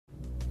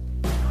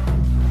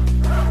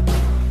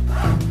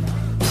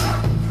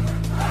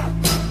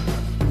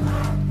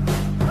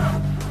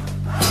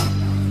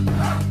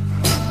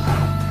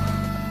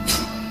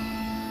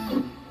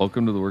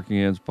Welcome to the Working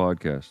Hands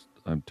Podcast.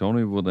 I'm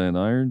Tony with Woodland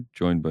Iron,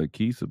 joined by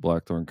Keith at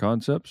Blackthorn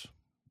Concepts.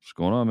 What's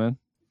going on, man?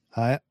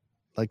 Hi. I'd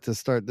like to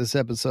start this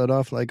episode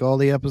off, like all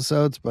the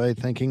episodes, by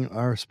thanking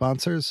our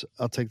sponsors.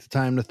 I'll take the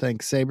time to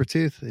thank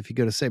Sabertooth. If you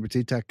go to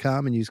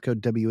sabertooth.com and use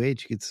code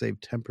WH, you can save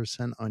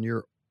 10% on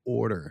your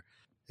order.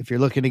 If you're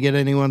looking to get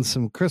anyone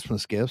some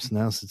Christmas gifts,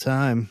 now's the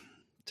time.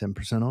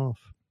 10%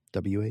 off.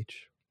 WH.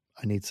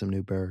 I need some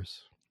new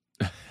bears.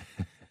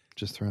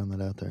 Just throwing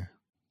that out there.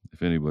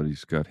 If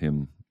anybody's got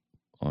him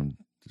on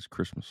his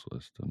Christmas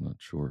list, I'm not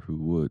sure who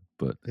would,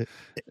 but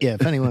yeah,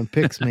 if anyone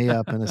picks me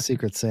up in a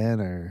Secret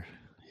Santa, or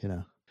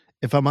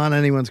if I'm on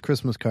anyone's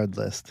Christmas card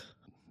list.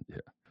 Yeah.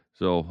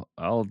 So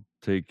I'll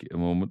take a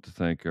moment to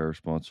thank our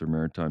sponsor,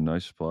 Maritime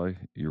Knife Supply,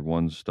 your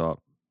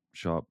one-stop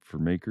shop for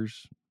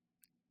makers,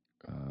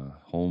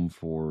 home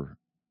for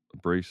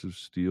abrasive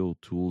steel,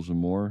 tools, and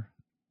more.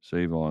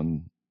 Save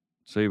on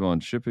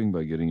shipping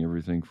by getting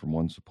everything from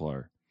one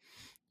supplier.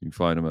 You can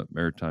find them at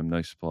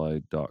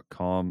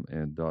maritimeknifesupply.com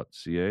and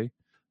 .ca.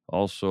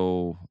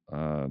 Also,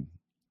 I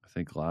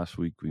think last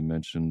week we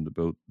mentioned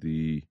about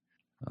the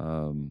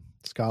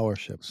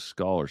scholarships.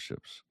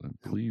 I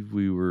believe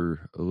we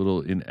were a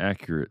little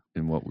inaccurate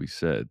in what we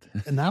said.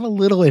 Not a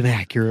little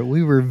inaccurate.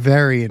 We were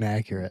very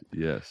inaccurate.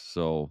 Yes.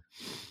 So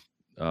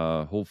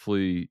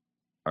hopefully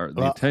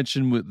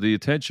the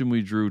attention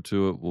we drew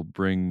to it will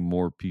bring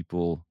more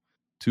people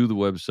to the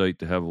website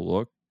to have a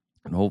look.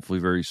 And hopefully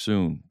very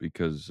soon,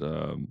 because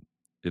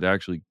it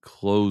actually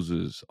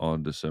closes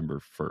on December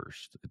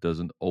 1st. It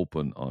doesn't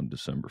open on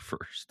December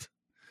 1st.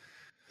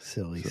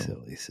 Silly.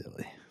 So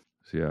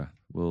yeah,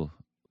 we'll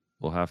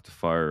have to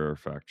fire our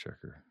fact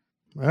checker.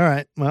 All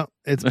right. Well,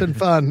 it's been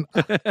fun.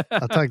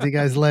 I'll talk to you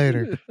guys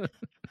later.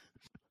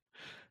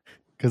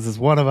 Because it's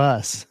one of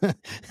us. And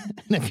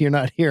if you're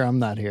not here, I'm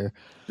not here.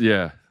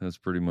 Yeah, that's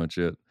pretty much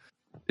it.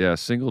 Yeah,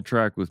 single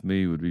track with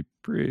me would be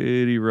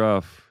pretty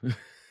rough.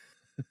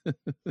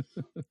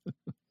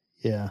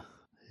 Yeah.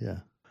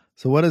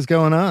 So what is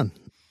going on?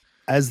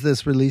 As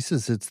this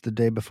releases, it's the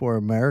day before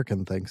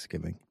American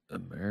Thanksgiving.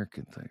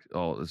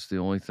 It's the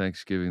only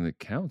Thanksgiving that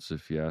counts,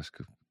 if you ask.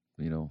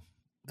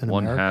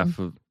 One half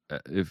of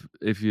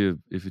if you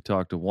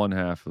talk to one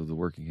half of the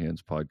Working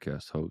Hands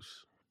podcast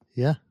hosts.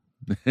 Yeah.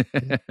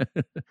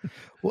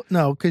 Well,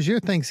 no, because your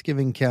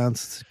Thanksgiving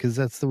counts because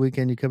that's the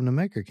weekend you come to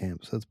Maker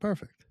Camp, so it's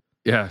perfect.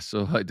 Yeah,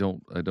 so I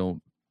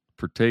don't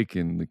partake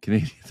in the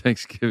Canadian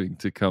Thanksgiving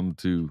to come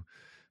to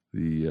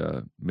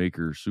the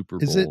Maker Super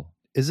Bowl.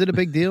 Is it a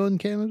big deal in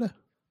Canada?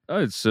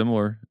 It's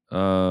similar.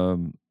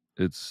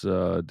 It's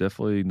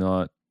definitely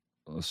not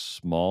a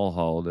small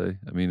holiday.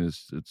 I mean,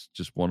 it's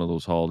just one of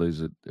those holidays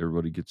that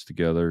everybody gets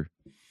together.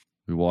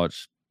 We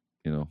watch,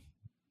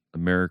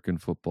 American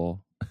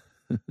football.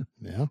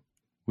 Yeah.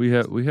 We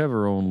have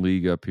our own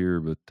league up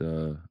here, but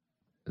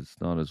it's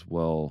not as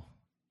well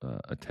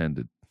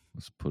attended.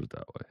 Let's put it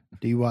that way.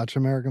 Do you watch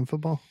American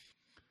football?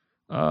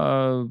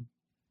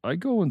 I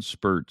go in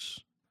spurts.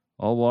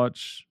 I'll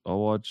watch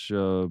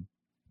the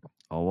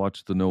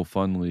No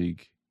Fun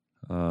League.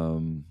 I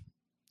don't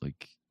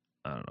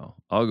know.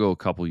 I'll go a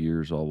couple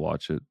years. I'll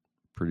watch it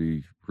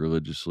pretty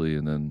religiously,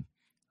 and then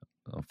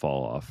I'll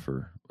fall off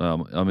for.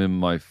 I'm in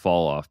my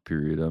fall off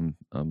period.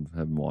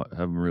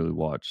 Haven't really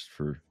watched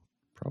for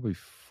probably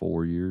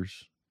 4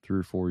 years, 3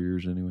 or 4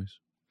 years, anyways.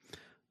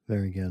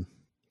 Very good.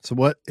 So,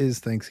 what is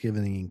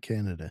Thanksgiving in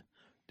Canada?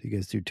 Do you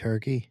guys do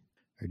turkey,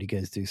 or do you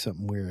guys do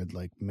something weird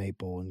like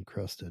maple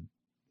encrusted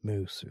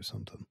moose or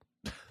something?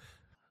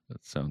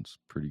 That sounds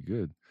pretty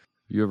good.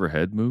 Have you ever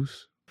had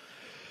moose?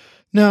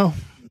 No,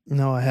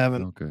 I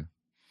haven't. Okay,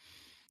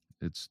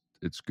 it's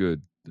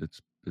good.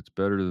 It's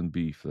better than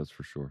beef, that's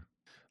for sure.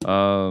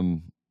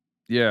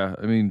 Yeah,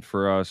 I mean,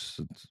 for us,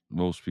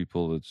 most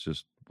people, it's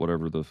just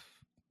whatever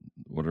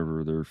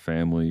their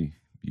family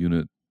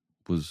unit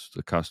was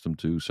accustomed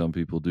to. Some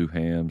people do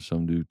ham,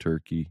 some do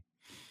turkey.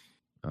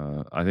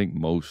 I think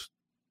most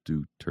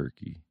do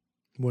turkey.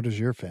 What does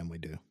your family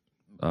do?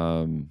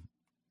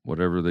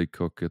 Whatever they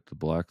cook at the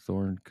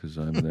Blackthorn, because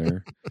I'm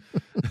there.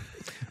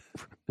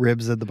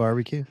 Ribs at the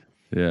barbecue?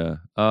 Yeah.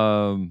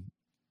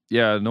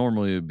 Yeah,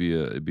 normally it'd be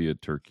a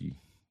turkey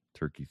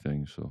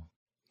thing, so.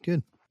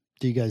 Good.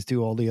 Do you guys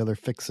do all the other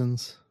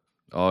fixins?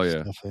 Oh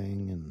yeah.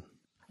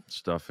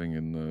 Stuffing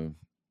and the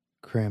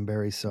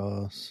cranberry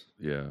sauce.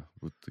 Yeah,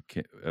 with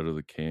the out of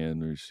the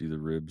can, you see the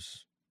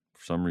ribs.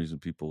 For some reason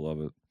people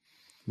love it.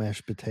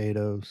 Mashed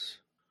potatoes.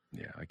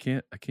 Yeah, I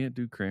can't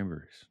do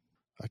cranberries.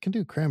 I can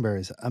do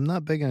cranberries. I'm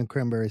not big on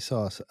cranberry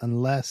sauce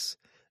unless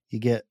you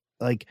get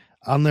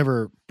I'll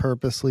never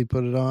purposely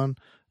put it on,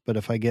 but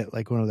if I get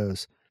one of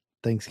those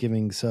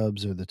Thanksgiving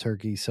subs or the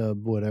turkey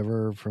sub,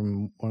 whatever,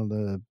 from one of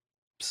the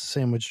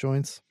sandwich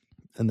joints,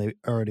 and they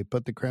already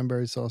put the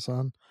cranberry sauce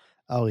on,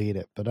 I'll eat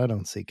it, but I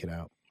don't seek it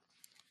out.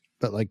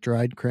 But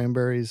dried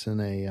cranberries in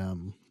a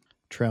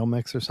trail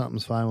mix or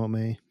something's fine with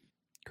me.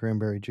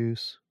 Cranberry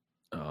juice.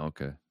 Oh,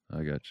 okay.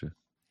 I got you.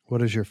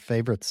 What is your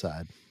favorite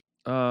side?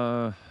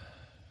 I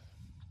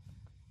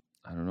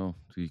don't know.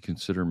 Do you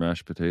consider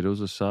mashed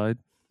potatoes a side?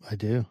 I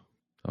do.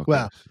 Okay.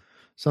 Well,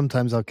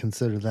 Sometimes I'll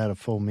consider that a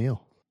full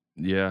meal.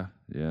 Yeah,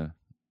 yeah.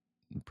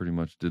 Pretty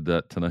much did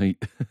that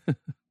tonight.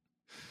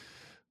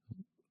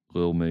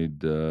 Lil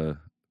made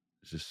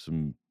just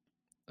some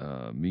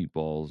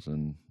meatballs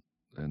and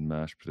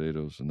mashed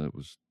potatoes, and it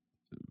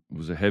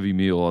was a heavy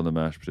meal on the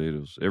mashed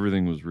potatoes.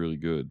 Everything was really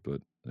good,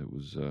 but it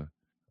was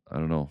I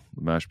don't know.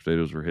 The mashed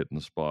potatoes were hitting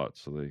the spot,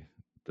 so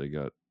they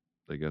got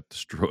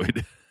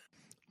destroyed.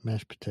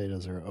 Mashed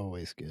potatoes are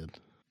always good.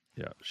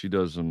 Yeah, she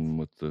does them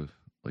with the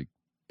like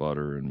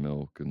butter and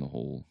milk and the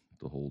whole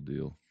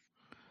deal,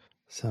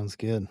 Sounds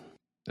good.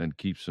 and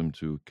keeps them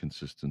to a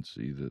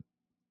consistency that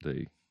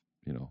they,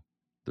 you know,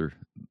 they're,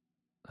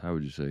 how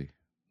would you say,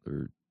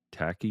 they're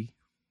tacky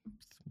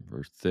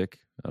or thick.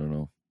 I don't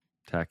know.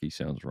 Tacky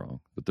sounds wrong,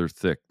 but they're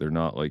thick. They're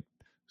not like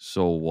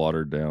so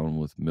watered down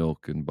with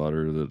milk and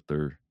butter that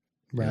they're,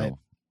 you Right. know,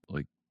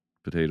 like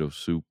potato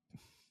soup.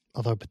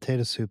 Although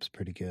potato soup's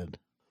pretty good.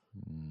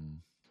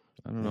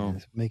 I don't Yeah, know.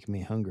 it's making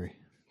me hungry.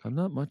 I'm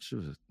not much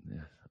of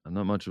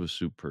a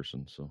soup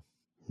person, so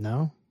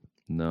No?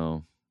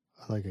 no.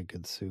 I like a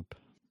good soup.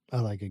 I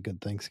like a good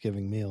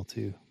Thanksgiving meal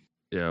too.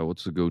 Yeah,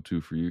 what's the go-to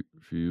for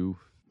you?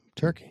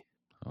 Turkey.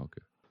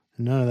 Okay.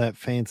 None of that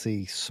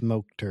fancy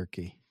smoked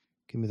turkey.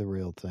 Give me the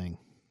real thing.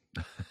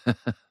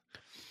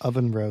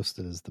 Oven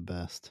roasted is the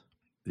best.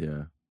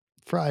 Yeah.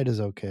 Fried is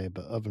okay,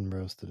 but oven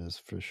roasted is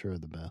for sure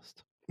the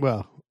best.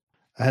 Well,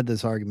 I had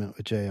this argument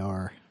with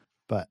JR,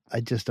 but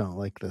I just don't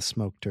like the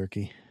smoked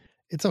turkey.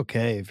 It's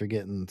okay if you're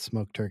getting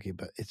smoked turkey,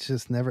 but it's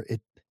just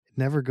it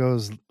never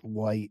goes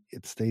white.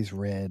 It stays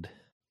red.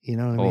 You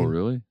know what I mean? Oh,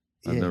 really?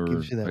 Yeah, it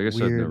gives you that I guess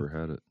weird. I've never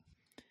had it.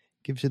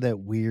 Gives you that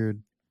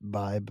weird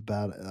vibe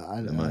about it.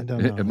 I don't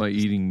know. Am I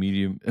eating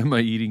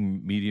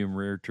medium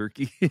rare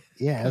turkey?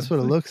 Yeah, that's what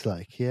it looks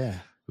like. Yeah.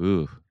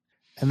 Ooh.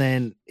 And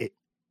then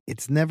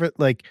it's never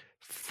like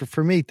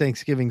for me,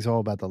 Thanksgiving's all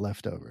about the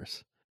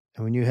leftovers.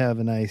 And when you have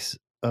a nice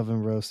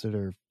oven roasted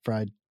or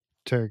fried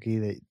turkey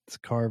that's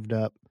carved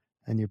up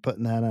and you're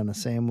putting that on a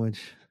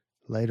sandwich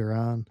later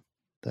on,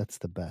 that's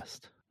the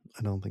best.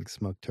 I don't think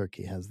smoked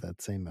turkey has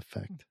that same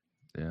effect.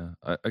 Yeah.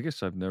 I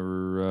guess I've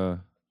never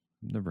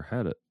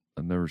had it.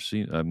 I've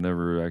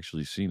never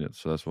actually seen it,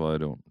 so that's why I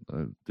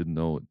didn't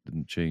know it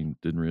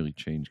didn't really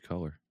change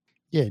color.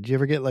 Yeah, did you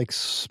ever get like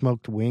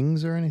smoked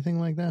wings or anything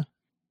like that?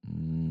 I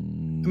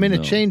mean,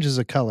 No. it changes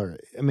the color.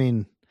 I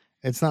mean,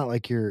 it's not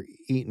like you're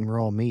eating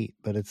raw meat,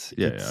 but it's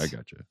Yeah, I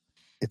got you.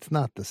 It's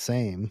not the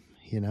same,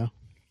 you know.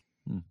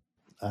 Hmm.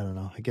 I don't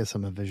know. I guess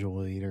I'm a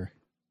visual eater.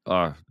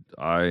 I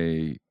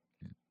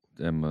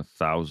am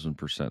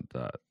 1,000%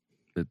 that.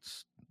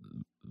 It's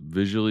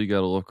visually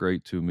got to look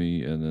right to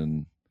me, and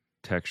then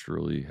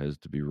texturally has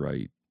to be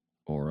right,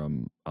 or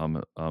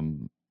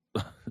I'm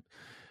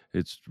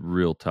it's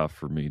real tough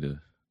for me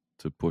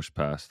to push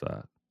past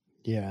that.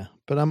 Yeah,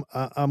 but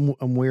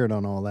I'm weird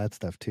on all that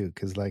stuff too,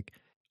 because like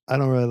I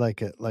don't really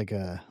like it like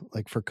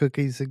for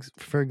cookies,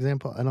 for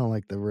example. I don't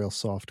like the real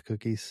soft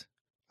cookies.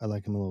 I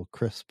like them a little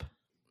crisp.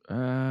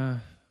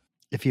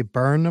 If you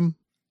burn them,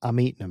 I'm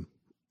eating them.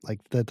 Like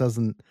that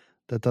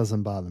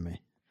doesn't bother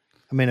me.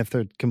 I mean, if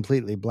they're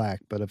completely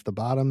black, but if the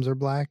bottoms are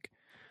black,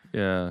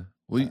 yeah,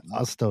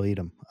 I'll still eat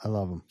them. I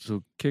love them.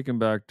 So kicking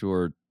back to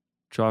our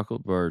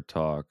chocolate bar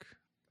talk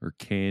or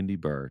candy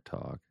bar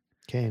talk.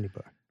 Candy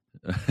bar.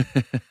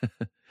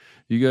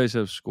 You guys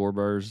have Skor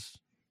bars?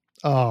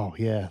 Oh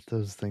yeah,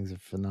 those things are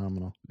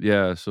phenomenal.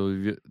 Yeah,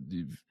 so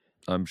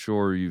I'm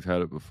sure you've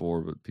had it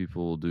before, but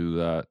people will do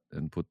that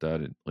and put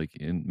that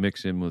in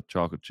mix in with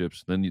chocolate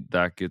chips. Then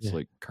that gets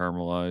like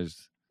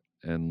caramelized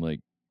and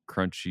like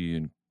crunchy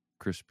and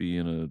crispy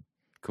in a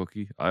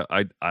cookie.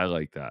 I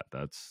like that.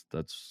 That's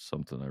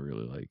something I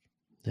really like.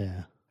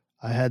 Yeah,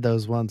 I had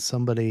those once.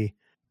 Somebody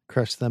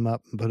crushed them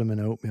up and put them in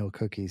oatmeal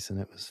cookies, and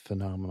it was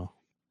phenomenal.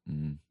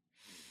 Mm.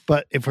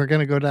 But if we're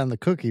gonna go down the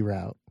cookie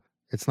route,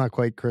 it's not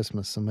quite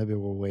Christmas, so maybe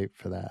we'll wait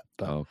for that.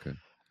 But okay.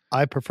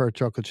 I prefer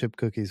chocolate chip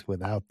cookies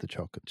without the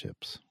chocolate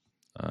chips.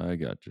 I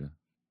got you.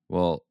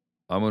 Well,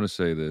 I'm going to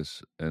say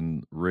this,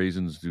 and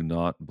raisins do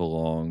not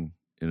belong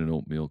in an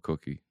oatmeal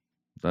cookie.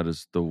 That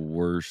is the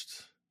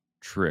worst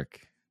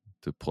trick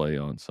to play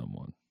on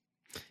someone.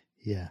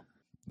 Yeah.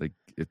 Like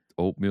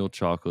oatmeal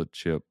chocolate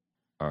chip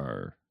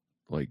are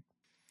like,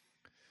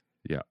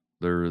 yeah,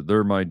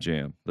 they're my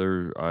jam.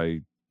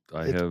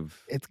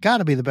 It's got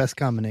to be the best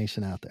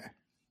combination out there.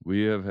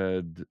 We have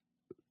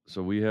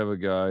a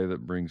guy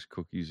that brings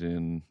cookies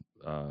in,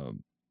 a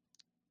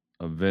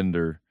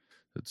vendor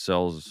that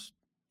sells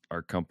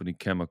our company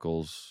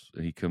chemicals.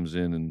 He comes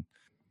in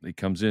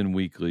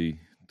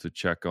weekly to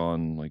check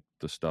on like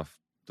the stuff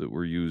that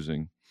we're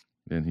using,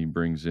 and he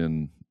brings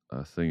in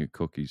a thing of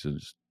cookies, and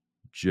it's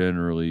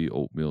generally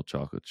oatmeal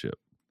chocolate chip,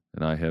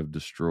 and I have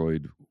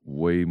destroyed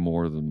way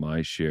more than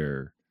my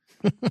share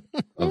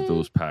of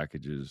those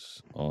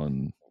packages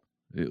on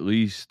at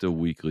least a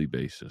weekly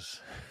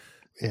basis.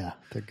 Yeah,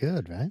 they're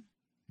good, right?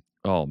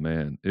 Oh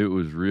man, it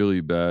was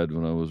really bad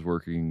when I was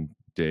working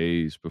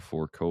days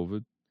before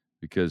COVID,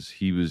 because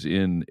he was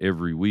in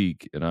every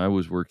week and I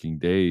was working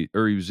he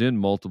was in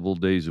multiple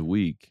days a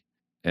week,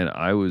 and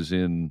I was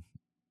in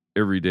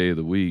every day of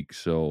the week.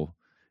 So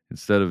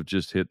instead of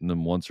just hitting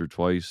them once or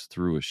twice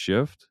through a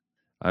shift,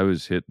 I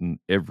was hitting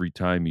every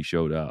time he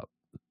showed up.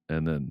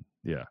 And then,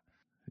 yeah,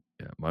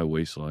 my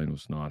waistline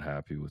was not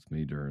happy with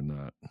me during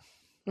that.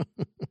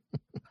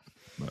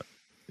 But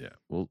yeah,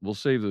 we'll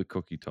save the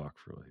cookie talk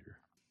for later.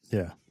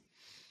 Yeah.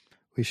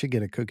 We should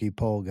get a cookie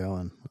poll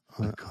going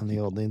on the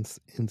old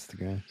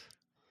Instagrams.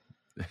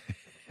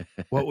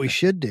 What we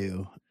should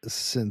do,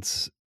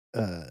 since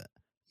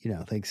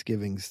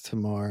Thanksgiving's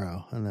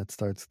tomorrow and that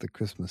starts the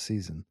Christmas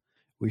season,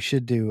 we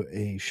should do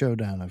a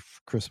showdown of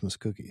Christmas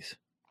cookies.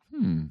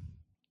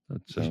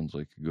 That sounds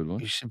like a good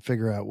one. You should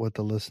figure out what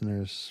the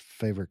listeners'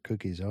 favorite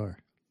cookies are.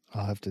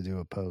 I'll have to do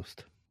a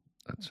post.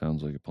 That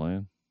sounds like a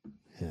plan.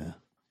 Yeah,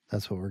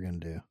 that's what we're gonna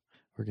do.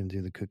 We're gonna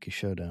do the cookie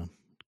showdown.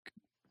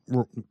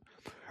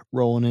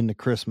 Rolling into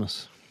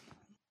Christmas.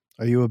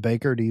 Are you a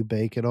baker? Do you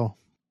bake at all?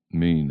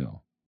 Me,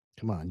 no.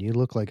 Come on, you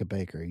look like a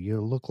baker.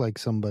 You look like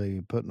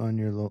somebody putting on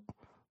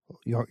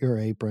your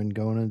apron,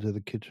 going into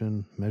the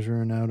kitchen,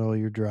 measuring out all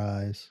your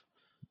dries.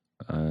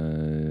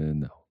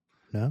 No.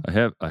 No? I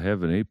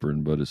have an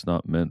apron, but it's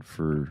not meant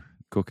for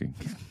cooking.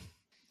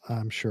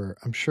 I'm sure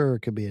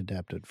it could be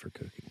adapted for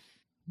cooking.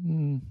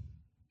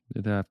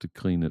 You'd have to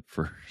clean it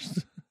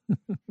first.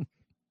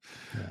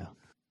 Yeah.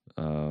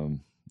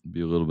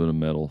 Be a little bit of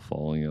metal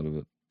falling out of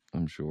it,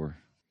 I'm sure.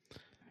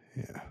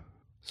 Yeah.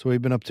 So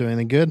we've been up to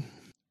anything good?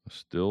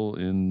 Still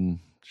in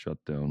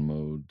shutdown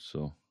mode,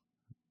 so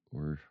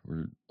we're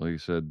like I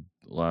said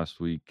last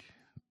week,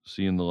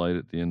 seeing the light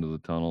at the end of the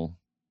tunnel.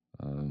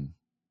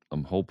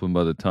 I'm hoping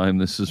by the time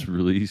this is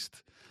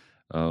released,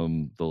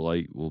 the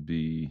light will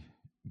be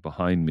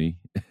behind me.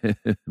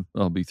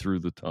 I'll be through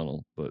the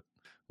tunnel, but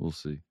we'll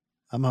see.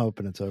 I'm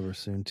hoping it's over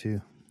soon too.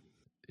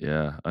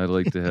 Yeah, I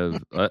like to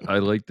have I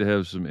like to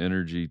have some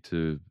energy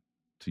to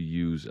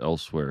use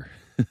elsewhere.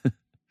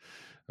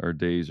 Our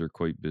days are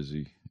quite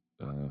busy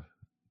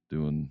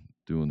doing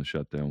the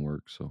shutdown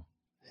work, so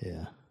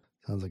yeah,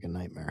 sounds like a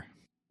nightmare.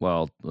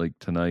 Well, like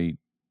tonight,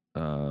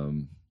 I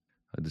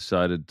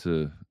decided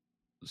to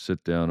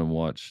sit down and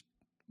watch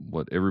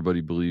what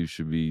everybody believes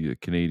should be a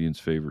Canadian's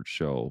favorite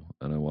show,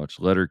 and I watched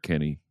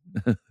Letterkenny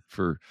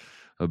for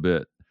a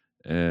bit,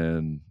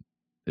 and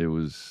it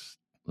was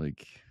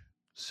like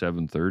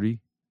 7:30,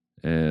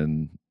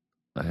 and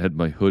I had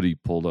my hoodie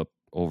pulled up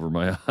over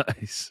my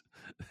eyes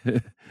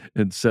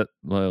and set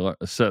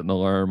an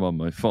alarm on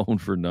my phone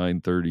for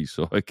 9:30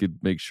 so I could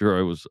make sure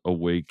I was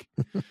awake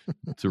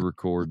to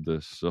record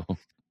this. So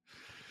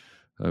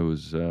I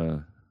was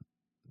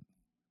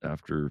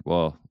after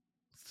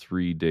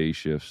 3 day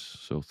shifts,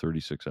 so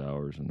 36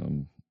 hours,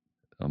 and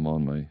I'm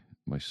on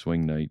my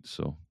swing night,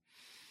 so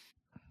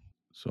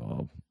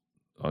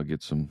I'll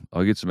get some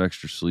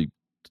extra sleep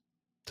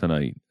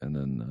tonight, and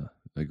then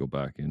I go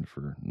back in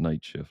for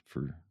night shift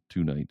for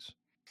 2 nights.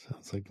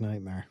 Sounds like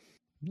nightmare.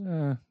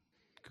 Yeah,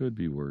 could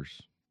be worse.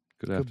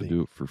 Could have to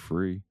do it for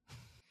free.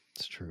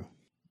 It's true.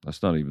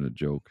 That's not even a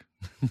joke.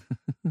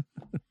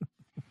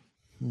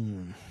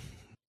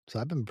 So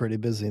I've been pretty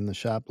busy in the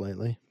shop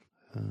lately.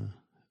 I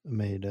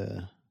made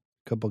a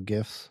couple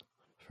gifts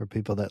for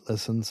people that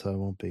listen, so I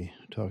won't be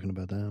talking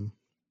about them.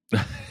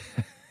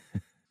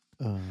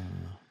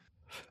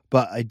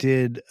 But I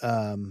did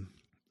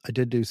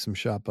do some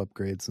shop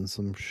upgrades and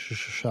some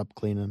shop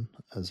cleaning,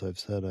 as I've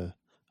said I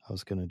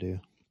was going to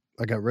do.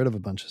 I got rid of a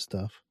bunch of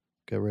stuff.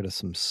 Got rid of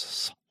some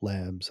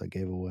slabs I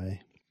gave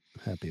away.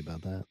 Happy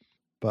about that.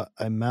 But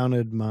I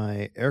mounted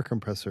my air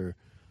compressor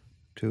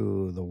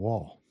to the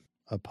wall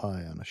up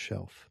high on a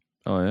shelf.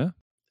 Oh, yeah?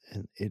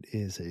 And it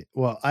is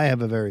I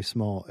have a very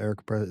small air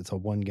compressor. It's a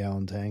 1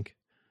 gallon tank.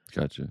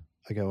 Gotcha.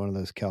 I got one of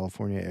those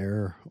California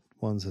Air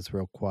ones that's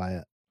real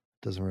quiet.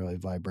 Doesn't really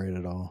vibrate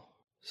at all.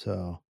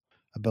 So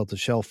I built a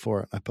shelf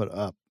for it. And I put it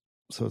up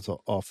so it's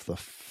off the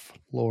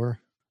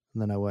floor.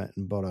 And then I went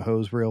and bought a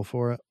hose reel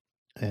for it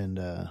and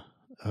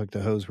hooked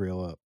the hose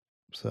reel up.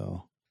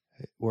 So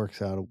it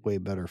works out way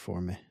better for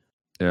me.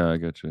 Yeah, I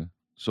got you.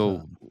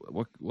 So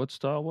what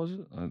style was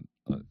it?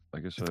 I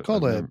guess it's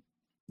called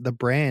the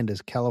brand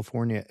is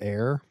California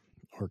Air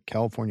or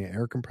California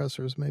Air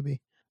Compressors, maybe.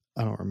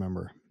 I don't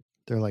remember.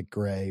 They're like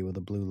gray with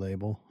a blue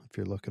label if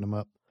you're looking them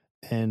up.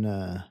 And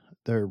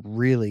they're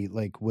really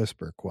like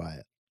whisper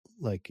quiet.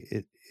 Like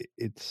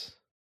it's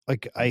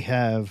like I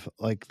have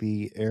like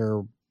the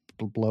air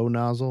blow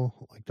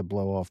nozzle, like to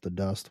blow off the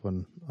dust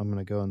when I'm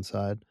going to go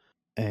inside.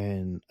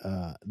 And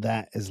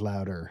that is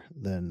louder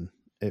than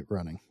it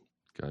running.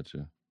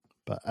 Gotcha.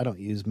 But I don't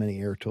use many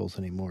air tools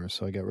anymore,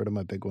 so I got rid of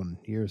my big one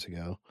years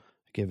ago.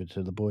 I gave it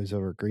to the boys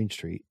over at Green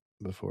Street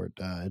before it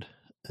died.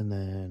 And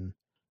then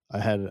I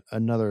had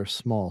another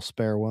small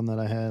spare one that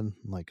I had,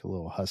 like a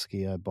little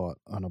Husky I bought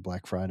on a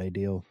Black Friday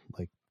deal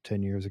like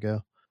 10 years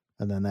ago.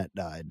 And then that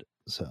died.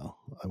 So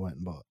I went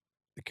and bought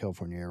the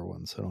California Air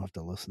one so I don't have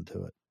to listen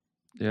to it.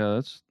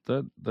 Yeah,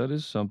 that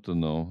is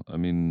something though. I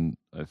mean,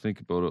 I think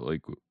about it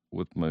like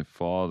with my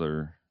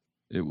father,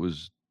 it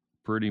was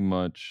pretty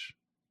much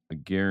a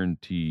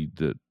guaranteed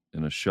that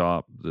in a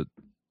shop that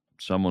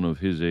someone of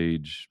his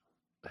age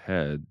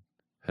had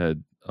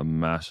a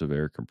massive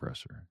air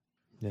compressor.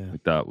 Yeah.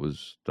 Like that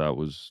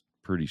was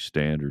pretty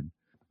standard.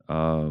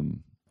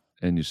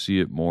 And you see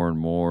it more and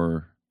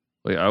more.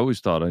 Like I always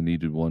thought I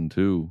needed one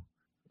too,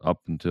 up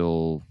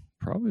until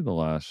probably the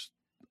last,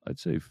 I'd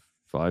say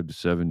 5 to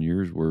 7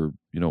 years, where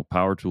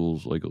power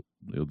tools like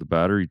the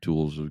battery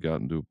tools have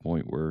gotten to a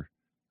point where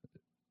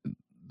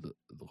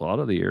a lot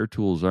of the air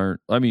tools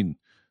aren't. I mean,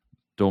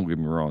 don't get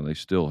me wrong, they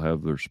still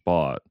have their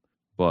spot,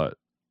 but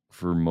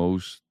for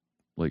most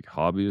like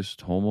hobbyist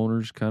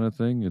homeowners kind of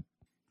thing,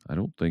 I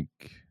don't think.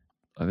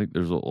 I think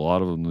there's a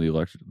lot of them.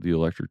 The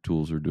electric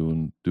tools are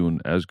doing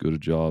as good a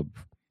job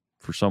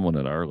for someone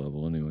at our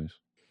level, anyways.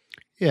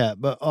 Yeah,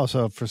 but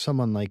also for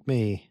someone like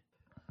me,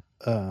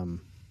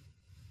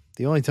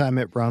 the only time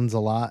it runs a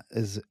lot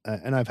is,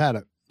 and I've had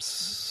it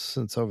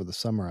since over the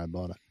summer I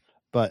bought it,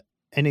 but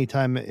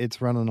anytime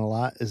it's running a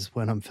lot is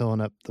when I'm filling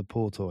up the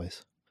pool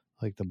toys,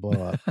 like the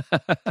blow up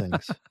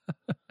things.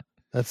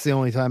 That's the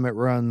only time it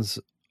runs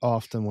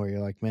often where you're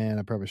like, man,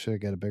 I probably should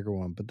have got a bigger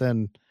one. But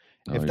then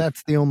if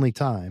that's the only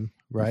time,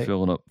 right?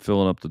 Filling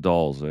up the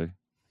dolls, eh?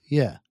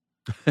 Yeah.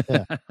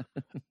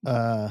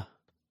 Yeah.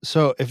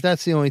 So if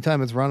that's the only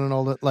time it's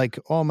running like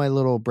all my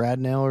little brad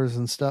nailers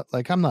and stuff,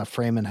 like I'm not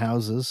framing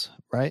houses,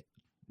 right?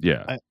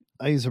 Yeah.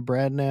 I use a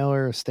brad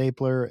nailer, a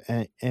stapler,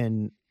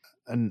 and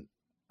an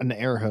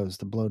air hose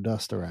to blow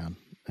dust around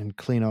and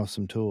clean off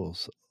some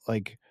tools.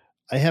 Like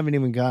I haven't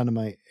even gotten to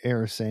my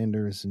air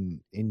sanders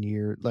in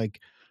year.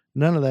 Like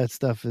none of that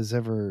stuff is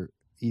ever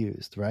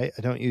used, right?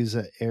 I don't use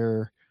an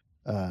air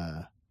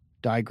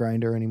die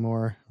grinder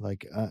anymore.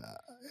 Like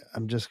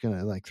I'm just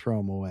gonna like throw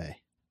them away,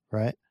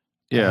 right?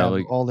 Yeah, I have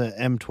like all the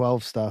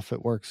M12 stuff.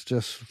 It works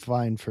just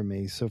fine for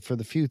me. So for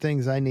the few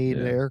things I need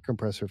an air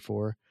compressor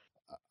for,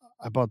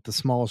 I bought the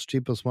smallest,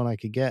 cheapest one I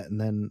could get, and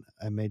then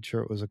I made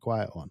sure it was a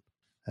quiet one,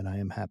 and I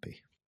am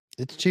happy.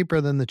 It's cheaper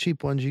than the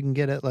cheap ones you can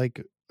get at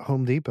like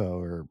Home Depot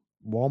or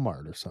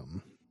Walmart or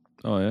something.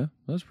 Oh yeah,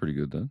 that's pretty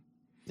good then.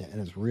 Yeah, and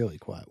it's really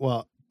quiet.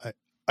 Well,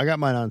 I got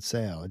mine on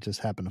sale. I just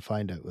happened to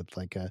find it with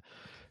like a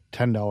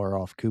 $10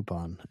 off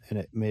coupon, and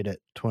it made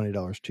it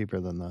 $20 cheaper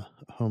than the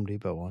Home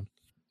Depot one.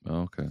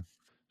 Oh, okay.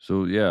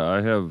 So yeah,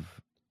 I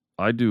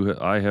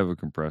have a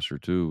compressor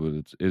too,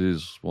 but it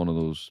is one of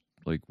those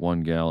like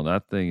 1 gallon.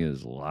 That thing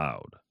is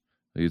loud.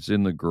 It's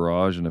in the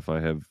garage, and if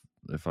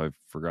I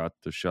forgot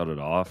to shut it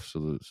off so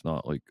that it's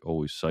not like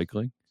always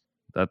cycling,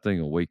 that thing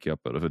will wake you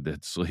up out of a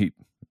dead sleep,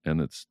 and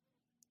it's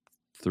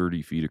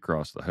 30 feet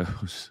across the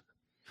house.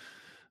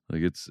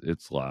 Like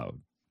it's loud.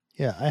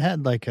 Yeah, I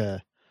had like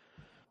a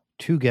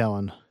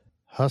 2-gallon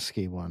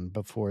Husky one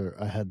before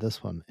I had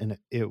this one, and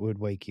it would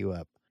wake you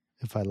up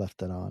if I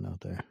left it on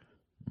out there.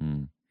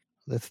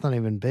 That's not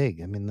even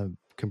big. I mean, the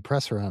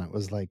compressor on it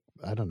was like,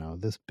 I don't know,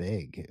 this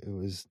big. It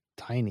was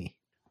tiny,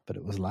 but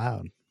it was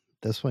loud.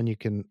 This one, you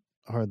can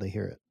hardly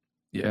hear it.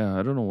 Yeah,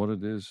 I don't know what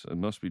it is. It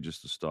must be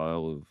just the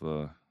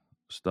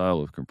style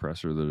of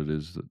compressor that it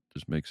is that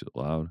just makes it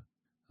loud.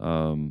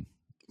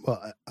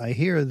 Well, I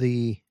hear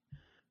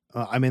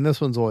I mean, this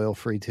one's oil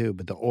free too,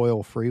 but the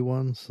oil free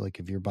ones, like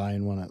if you're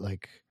buying one at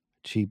like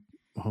cheap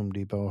Home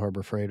Depot,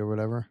 Harbor Freight or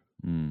whatever,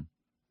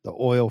 the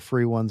oil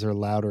free ones are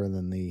louder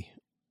than the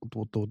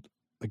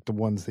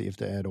ones that you have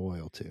to add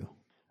oil to.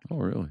 Oh,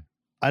 really?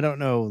 I don't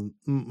know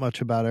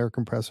much about air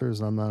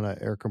compressors. I'm not an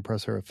air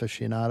compressor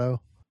aficionado,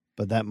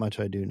 but that much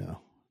I do know.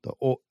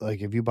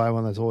 Like if you buy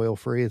one that's oil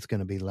free, it's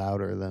going to be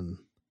louder than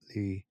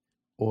the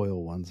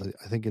oil ones.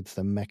 I think it's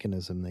the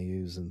mechanism they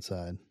use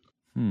inside.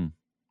 I don't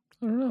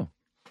know.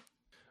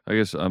 I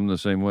guess I'm the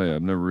same way.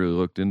 I've never really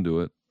looked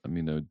into it. I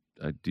mean,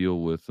 I deal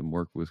with and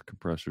work with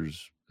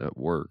compressors at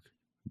work,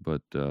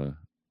 but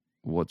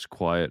what's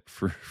quiet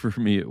for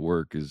me at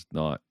work is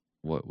not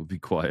what would be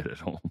quiet at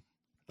home.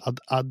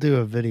 I'll do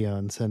a video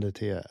and send it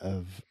to you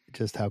of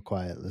just how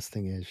quiet this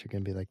thing is. You're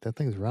gonna be like, that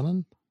thing's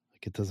running?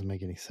 Like it doesn't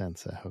make any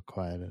sense at how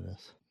quiet it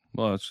is.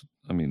 Well, that's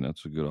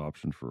a good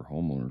option for a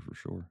homeowner for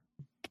sure.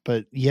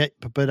 But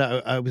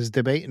I was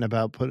debating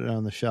about putting it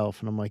on the shelf,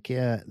 and I'm like,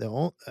 yeah,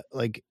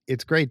 like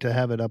it's great to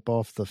have it up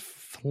off the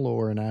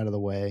floor and out of the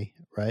way,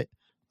 right?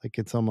 Like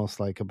it's almost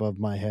like above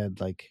my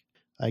head. Like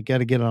I got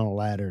to get on a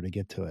ladder to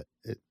get to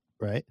it,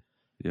 right?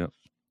 Yep.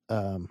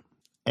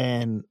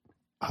 And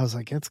I was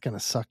like, it's gonna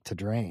suck to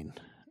drain,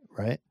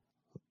 right?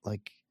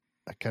 Like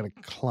I gotta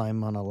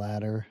climb on a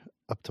ladder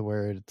up to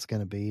where it's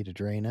gonna be to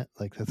drain it.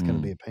 Like that's gonna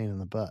be a pain in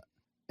the butt.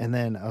 And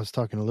then I was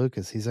talking to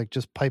Lucas. He's like,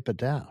 just pipe it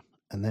down,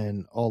 and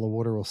then all the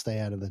water will stay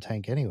out of the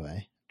tank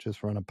anyway.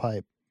 Just run a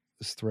pipe,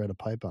 just thread a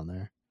pipe on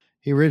there.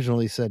 He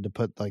originally said to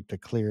put like the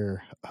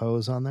clear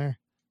hose on there,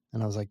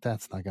 and I was like,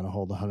 that's not gonna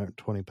hold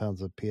 120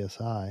 pounds of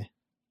PSI.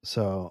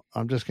 So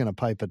I'm just gonna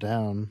pipe it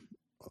down,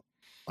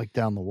 like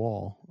down the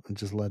wall, and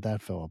just let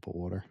that fill up with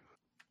water.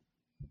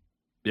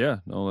 Yeah,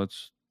 no,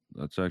 that's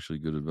actually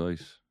good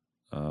advice.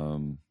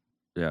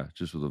 Yeah,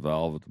 just with a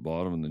valve at the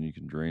bottom, and then you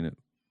can drain it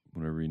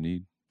whenever you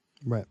need.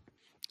 Right.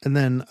 And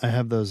then I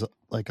have those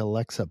like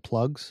Alexa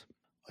plugs.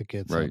 Like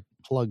it's right.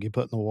 a plug you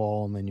put in the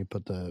wall, and then you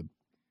put the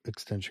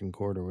extension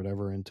cord or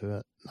whatever into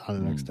it. Not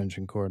an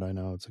extension cord, I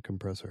know it's a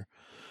compressor.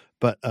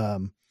 But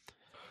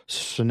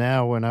So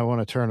now when I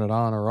want to turn it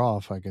on or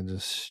off, I can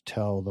just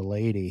tell the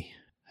lady,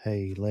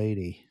 "Hey,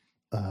 lady,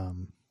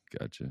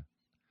 Gotcha.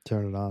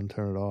 turn it on,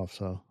 turn it off."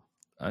 So,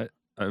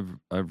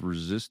 I've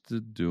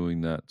resisted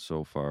doing that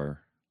so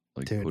far,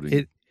 like dude,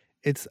 putting.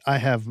 it's I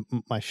have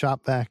my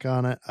shop vac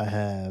on it. I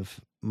have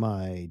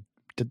my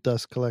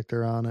dust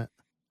collector on it.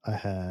 I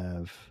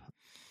have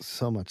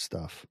so much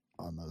stuff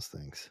on those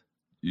things.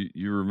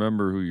 You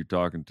remember who you're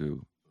talking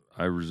to.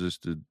 I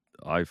resisted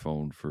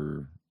iPhone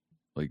for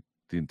like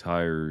the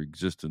entire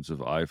existence of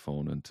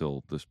iPhone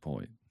until this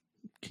point.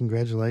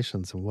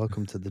 Congratulations and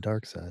welcome to the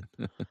dark side.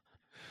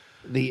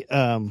 The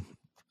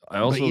I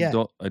but also yeah,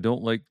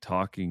 don't like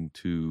talking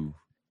to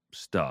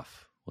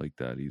stuff like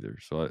that either.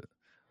 So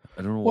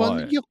I don't know well,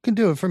 why. you can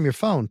do it from your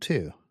phone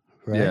too,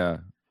 right? Yeah.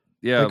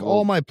 Yeah, Like all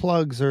well, my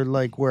plugs are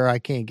like where I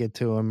can't get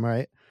to them,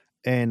 right?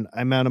 And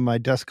I mounted my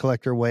dust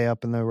collector way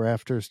up in the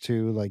rafters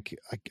too. Like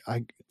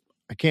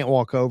I can't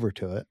walk over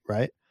to it,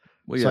 right?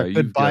 So I yeah,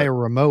 could you've buy got a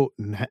remote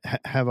and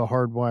have a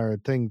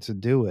hardwired thing to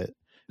do it,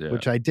 yeah.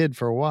 which I did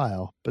for a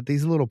while. But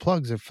these little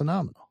plugs are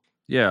phenomenal.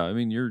 Yeah, I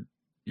mean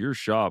your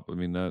shop, I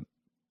mean that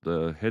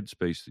the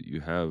headspace that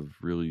you have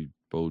really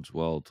bodes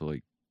well to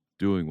like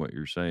doing what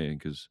you're saying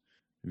cuz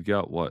you've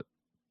got what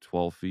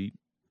 12 feet.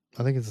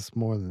 I think it's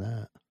more than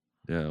that.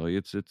 Yeah, like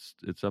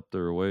it's up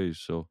there a ways,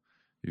 so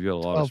you've got a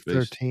lot of 12, space.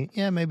 13.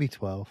 Yeah, maybe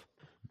 12.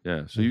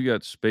 Yeah, so Yeah. you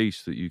got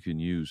space that you can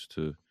use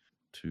to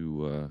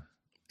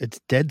It's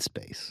dead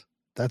space.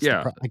 That's the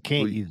yeah, problem. I well,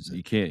 can't use it.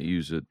 you can't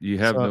use it. You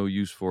have So no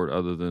use for it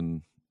other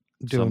than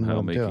doing what somehow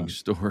I'm making doing.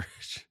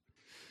 storage.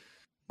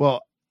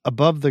 Well,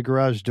 above the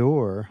garage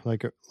door,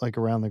 like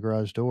around the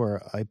garage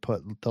door, I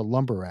put the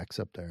lumber racks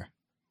up there,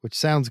 which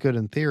sounds good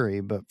in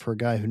theory, but for a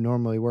guy who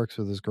normally works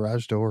with his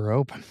garage door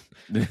open,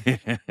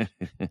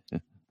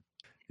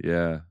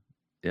 Yeah.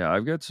 Yeah,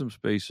 I've got some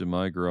space in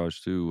my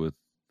garage too with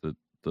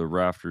the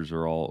rafters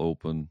are all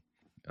open.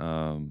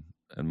 And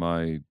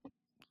my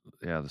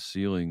the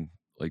ceiling,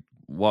 like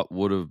what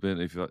would have been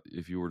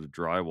if you were to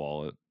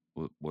drywall it,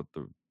 what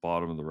the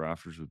bottom of the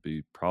rafters would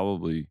be,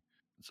 probably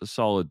it's a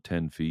solid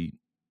 10 feet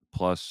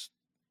plus,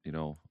 you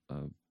know,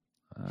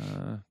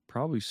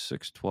 probably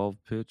 612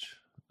 pitch.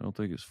 I don't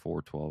think it's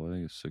 412. I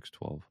think it's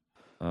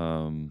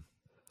 612.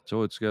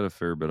 So it's got a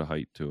fair bit of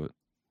height to it.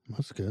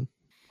 that's good.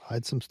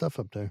 Hide some stuff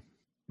up there.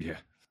 Yeah,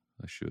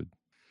 I should.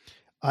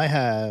 I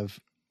have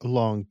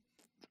along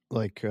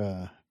like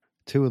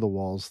two of the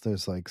walls.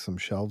 There's like some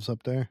shelves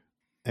up there,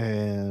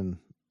 and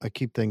I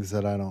keep things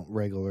that I don't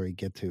regularly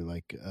get to,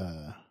 like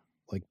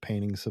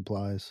painting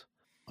supplies,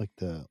 like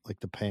the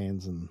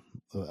pans and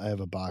I have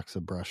a box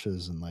of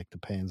brushes and like the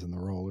pans and the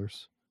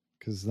rollers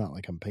because it's not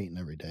like I'm painting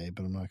every day,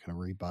 but I'm not going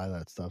to rebuy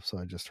that stuff, so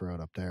I just throw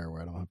it up there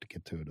where I don't have to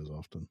get to it as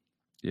often.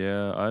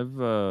 Yeah, I've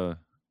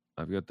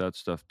got that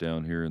stuff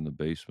down here in the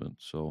basement.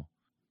 So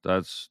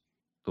that's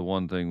the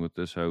one thing with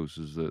this house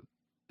is that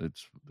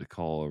it's they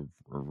call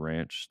a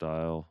ranch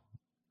style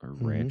or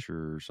Mm-hmm.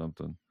 rancher or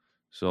something.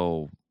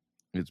 So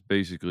it's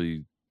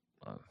basically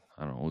uh,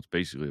 I don't know, it's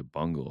basically a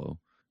bungalow,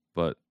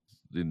 but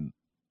then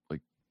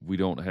like we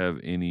don't have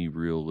any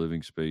real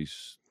living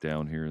space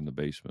down here in the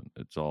basement.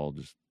 It's all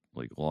just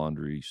like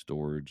laundry,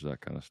 storage,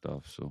 that kind of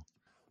stuff. So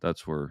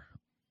that's where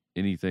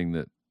anything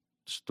that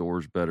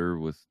stores better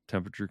with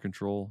temperature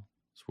control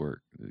is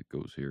where it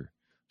goes here.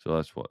 So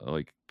that's what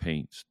like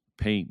paint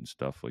and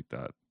stuff like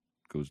that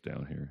goes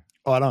down here.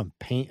 Oh, I don't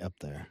paint up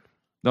there.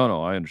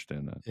 No, I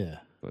understand that. Yeah,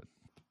 But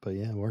but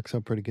yeah, it works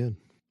out pretty good.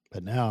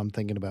 But now I'm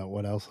thinking about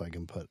what else I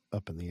can put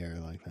up in the air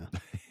like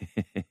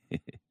that.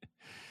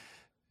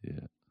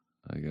 yeah,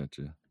 I got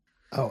you.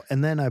 Oh,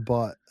 and then I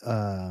bought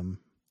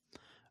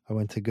I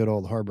went to good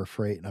old Harbor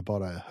Freight and I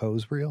bought a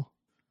hose reel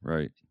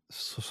Right.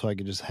 so I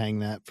could just hang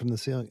that from the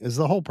ceiling. Is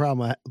the whole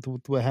problem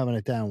with having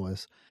it down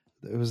was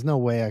there was no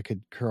way I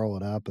could curl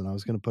it up, and I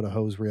was going to put a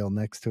hose reel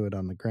next to it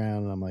on the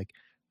ground, and I'm like,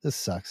 this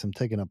sucks. I'm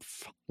taking up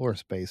floor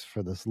space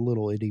for this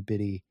little itty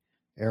bitty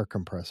air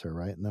compressor,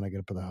 right? And then I got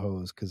to put a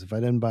hose because if I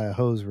didn't buy a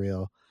hose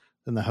reel,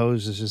 then the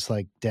hose is just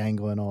like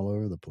dangling all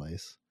over the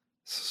place.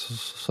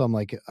 So I'm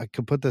like, I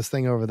could put this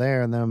thing over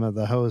there, and then I'm have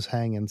the hose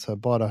hanging. So I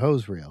bought a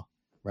hose reel,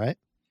 right?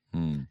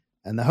 Hmm.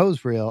 And the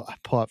hose reel I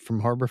bought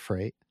from Harbor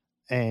Freight,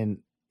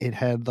 and it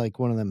had like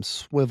one of them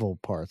swivel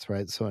parts,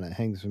 right? So when it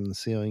hangs from the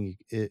ceiling,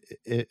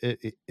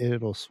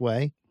 it'll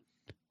sway,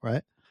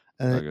 right?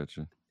 And I got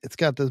you. it's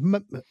got this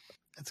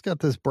it's got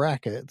this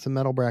bracket. It's a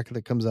metal bracket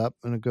that comes up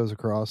and it goes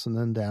across and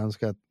then down. It's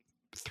got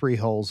 3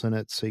 holes in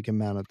it so you can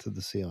mount it to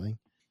the ceiling.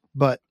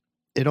 But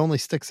it only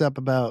sticks up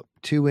about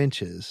 2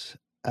 inches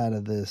out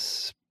of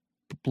this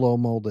blow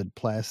molded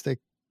plastic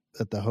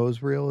that the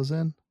hose reel is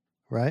in,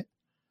 right?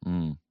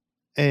 Hmm.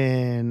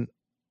 And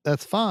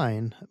that's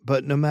fine,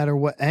 but no matter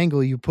what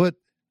angle you put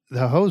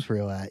the hose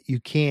reel at, you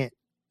can't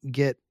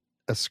get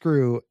a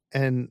screw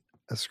and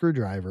a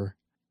screwdriver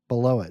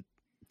below it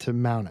to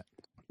mount it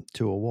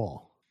to a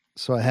wall.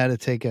 So I had to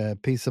take a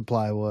piece of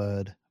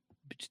plywood,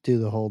 do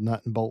the whole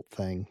nut and bolt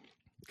thing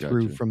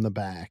through Gotcha. from the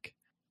back,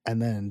 and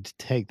then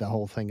take the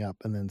whole thing up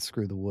and then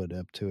screw the wood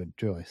up to a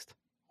joist.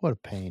 What a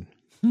pain.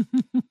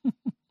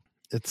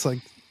 It's like,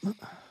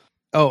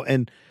 oh,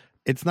 and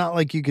it's not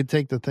like you could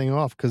take the thing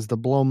off because the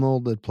blow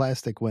molded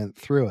plastic went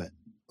through it.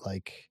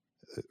 Like,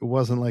 it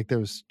wasn't like there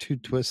was 2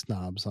 twist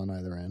knobs on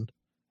either end,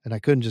 and I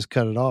couldn't just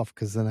cut it off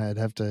because then I'd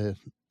have to.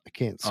 I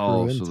can't screw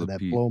Oh, so into that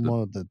blow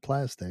molded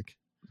plastic.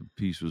 the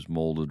piece was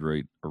molded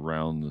right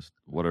around this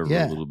whatever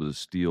Yeah. little bit of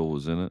steel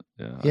was in it.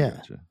 Yeah, I Yeah.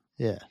 gotcha.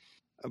 Yeah.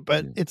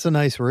 But it's a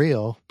nice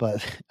reel.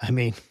 But I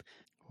mean,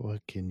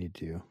 what can you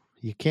do?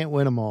 You can't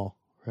win them all,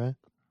 right?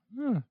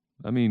 Yeah.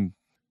 I mean,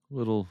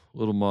 little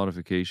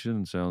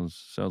modification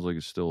sounds like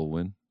it's still a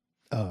win.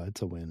 Oh,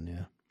 it's a win,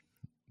 yeah.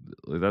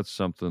 That's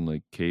something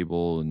like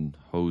cable and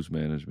hose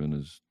management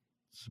it's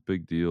a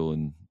big deal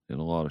in a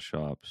lot of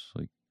shops.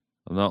 Like,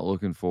 I'm not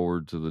looking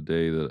forward to the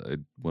day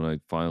that when I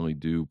finally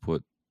do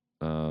put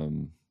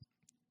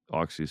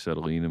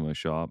oxyacetylene in my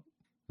shop,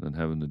 and then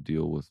having to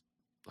deal with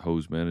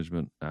hose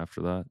management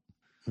after that.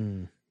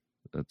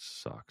 That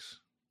sucks.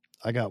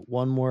 I got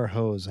one more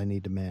hose I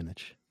need to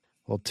manage.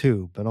 Well,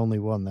 2, but only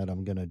one that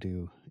I'm gonna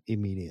do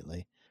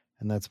immediately,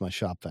 and that's my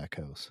shop vac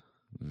hose.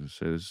 I was gonna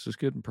say, this is just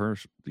getting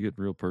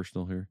real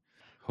personal here.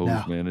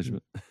 Hose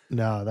management.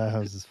 No, that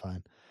hose is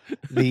fine.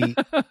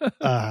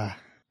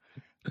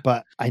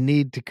 But I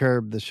need to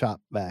curb the shop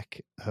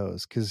vac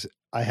hose because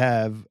I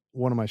have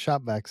one of my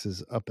shop vacs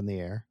is up in the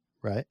air,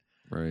 right?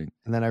 Right.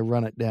 And then I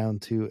run it down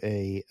to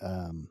a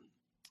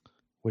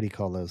what do you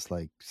call those,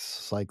 like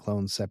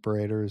cyclone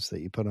separators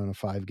that you put on a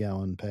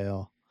 5-gallon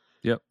pail?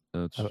 Yep.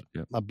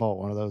 I bought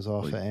one of those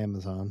off of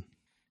Amazon,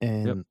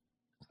 and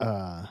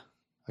I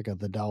got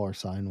the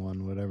 $sign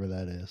one, whatever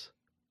that is,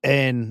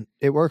 and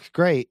it works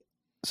great.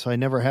 So I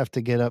never have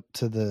to get up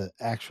to the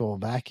actual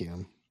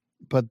vacuum.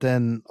 But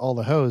then all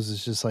the hose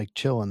is just like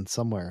chilling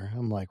somewhere.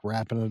 I'm like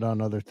wrapping it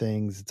on other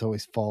things. It's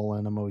always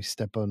falling. I'm always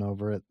stepping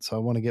over it. So I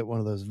want to get one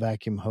of those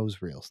vacuum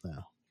hose reels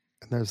now.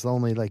 And there's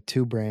only like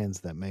 2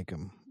 brands that make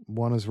them.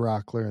 One is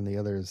Rockler and the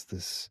other is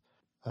this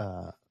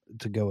to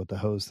go with the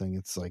hose thing.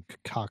 It's like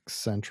Cox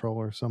Central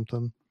or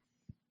something.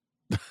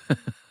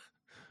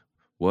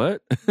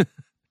 What?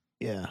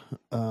 Yeah.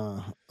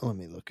 Let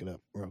me look it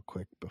up real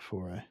quick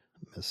before I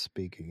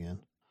misspeak again.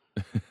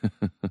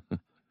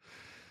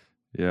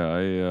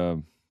 Yeah,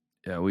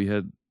 we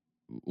had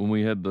when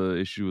we had the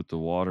issue with the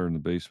water in the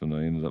basement,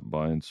 I ended up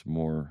buying some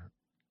more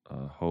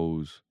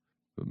hose.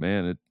 But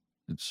man,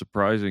 it's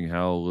surprising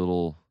how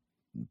little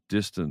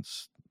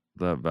distance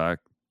that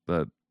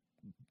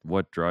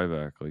wet dry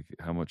vac, like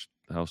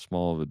how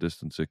small of a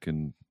distance it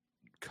can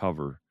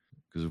cover.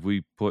 Because if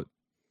we put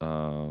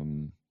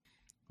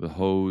the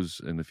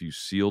hose and if you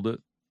sealed it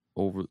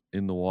over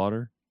in the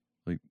water,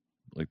 like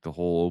the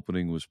whole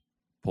opening was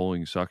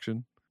pulling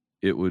suction,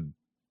 it would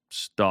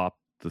stop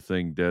the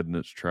thing dead in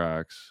its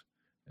tracks,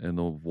 and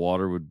the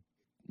water would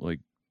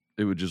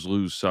it would just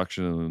lose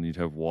suction, and then you'd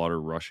have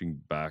water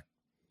rushing back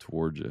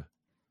towards you.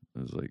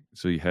 It was like,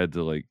 so you had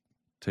to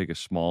take a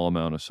small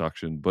amount of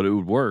suction, but it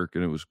would work,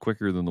 and it was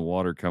quicker than the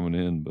water coming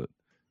in, but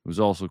it was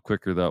also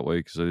quicker that way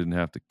because I didn't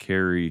have to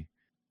carry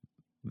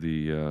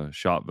the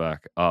shop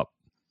vac up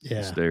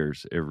the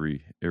stairs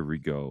every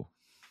go.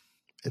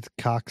 It's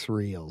Cox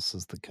Reels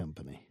is the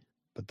company,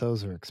 but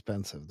those are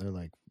expensive. They're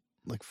like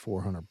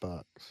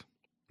 $400.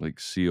 Like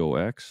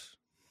COX?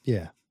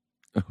 Yeah.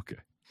 Okay.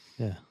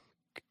 Yeah.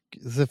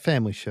 It's a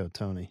family show,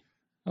 Tony.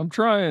 I'm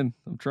trying.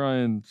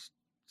 It's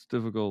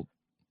difficult.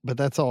 But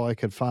that's all I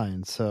could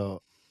find.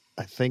 So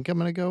I think I'm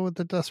going to go with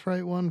the Dust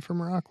Right one from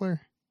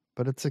Rockler,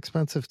 but it's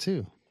expensive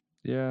too.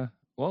 Yeah.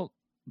 Well,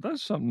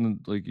 that's something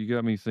you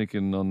got me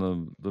thinking on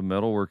the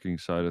metalworking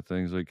side of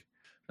things.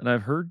 And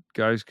I've heard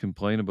guys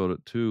complain about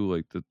it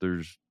too, that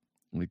there's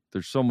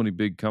so many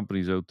big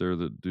companies out there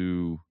that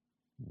do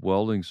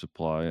welding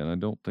supply, and I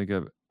don't think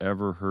I've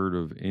ever heard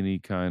of any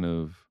kind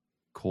of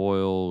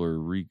coil or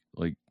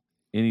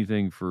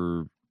anything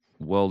for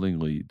welding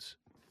leads,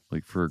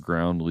 like for a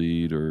ground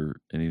lead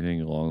or anything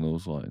along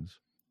those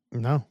lines.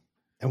 No.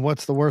 And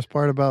what's the worst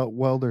part about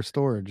welder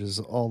storage is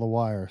all the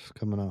wires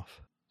coming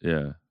off.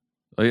 Yeah.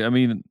 I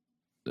mean,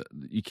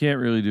 you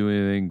can't really do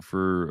anything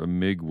for a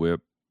MIG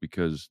whip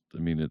because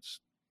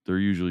they're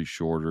usually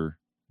shorter.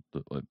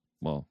 They're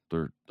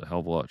a hell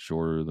of a lot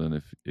shorter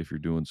than if you're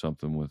doing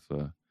something with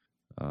the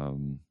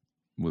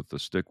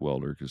stick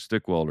welder, because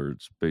stick welder,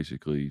 it's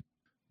basically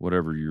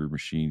whatever your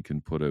machine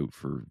can put out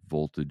for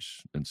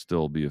voltage and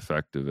still be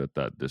effective at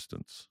that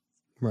distance.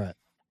 Right.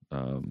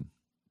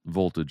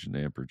 Voltage and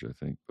amperage, I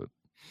think, but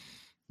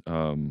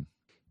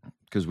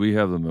because we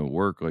have them at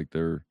work,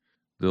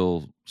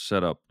 they'll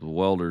set up the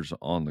welders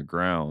on the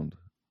ground,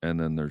 and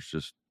then there's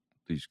just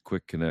these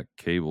quick connect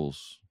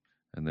cables,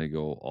 and they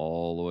go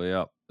all the way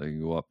up. They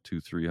can go up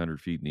 200-300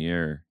 feet in the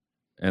air,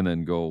 and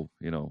then go,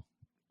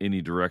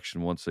 any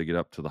direction once they get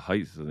up to the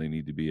height that they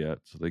need to be at.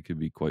 So they could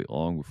be quite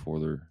long before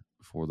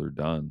they're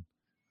done.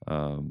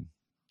 And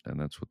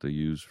that's what they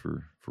use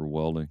for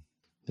welding.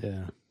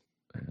 Yeah.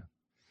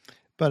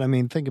 But I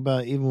mean, think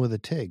about even with a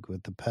TIG,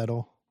 with the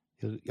pedal.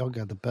 Y'all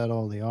got the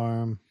pedal, the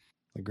arm,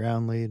 the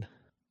ground lead.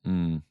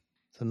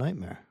 It's a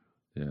nightmare.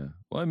 Yeah.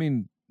 Well, I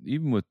mean,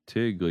 even with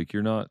TIG,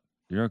 you're not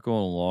you're not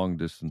going a long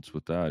distance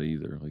with that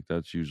either. Like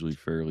that's usually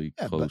fairly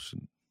Yeah, but close.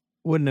 And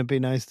wouldn't it be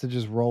nice to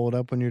just roll it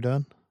up when you're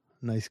done?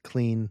 Nice,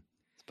 clean,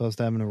 as opposed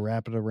to having to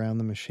wrap it around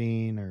the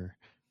machine or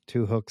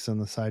two hooks on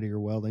the side of your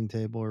welding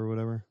table or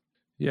whatever.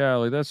 yeah,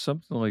 like that's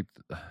something like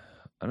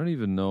I don't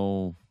even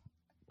know.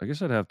 I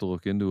guess I'd have to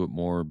look into it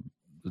more.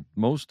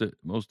 Most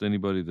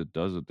anybody that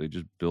does it, they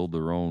just build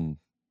their own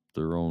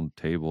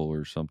table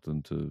or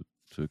something to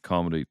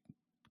accommodate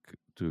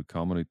to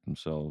accommodate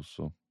themselves.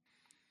 So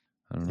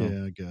I don't know.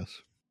 Yeah, I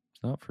guess.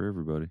 It's not for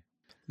everybody.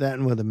 That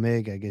and with a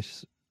MIG, I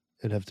guess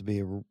it'd have to be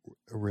a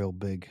real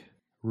big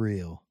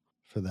reel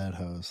for that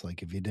hose.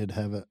 Like if you did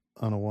have it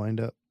on a wind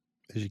up,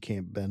 because you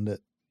can't bend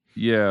it.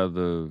 Yeah,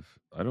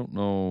 I don't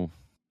know.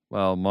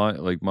 Well,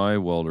 my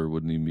welder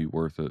wouldn't even be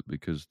worth it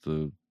because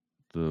the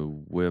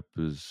whip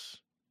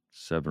is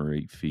 7 or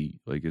 8 feet.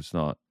 Like it's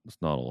not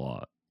a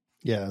lot.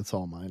 Yeah, that's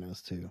all mine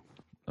is too.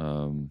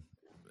 Um,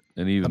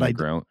 and even But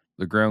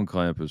the ground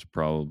clamp is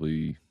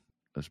probably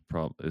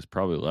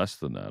less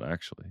than that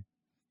actually.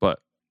 But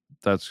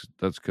that's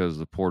because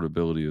the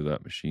portability of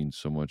that machine's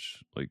so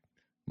much. Like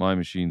my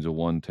machine's a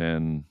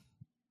 110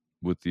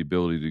 with the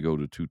ability to go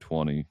to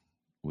 220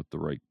 with the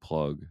right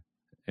plug,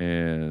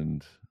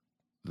 and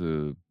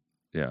the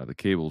the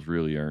cables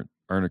really aren't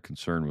a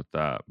concern with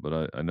that.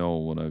 But I know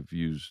when I've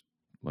used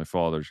my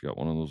father's got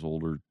one of those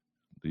older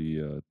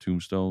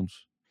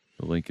tombstones,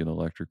 the Lincoln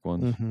Electric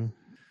ones. mm-hmm.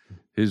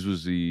 His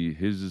is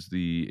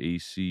the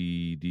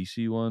AC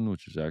DC one,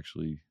 which is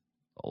actually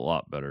a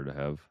lot better to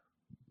have.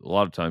 A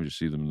lot of times you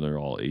see them, they're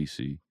all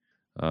AC.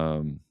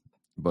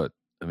 But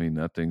I mean,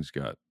 that thing's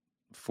got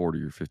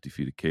 40 or 50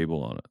 feet of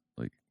cable on it.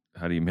 Like,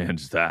 how do you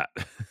manage that?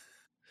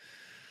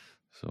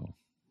 So,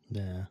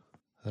 Yeah,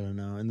 I don't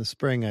know. In the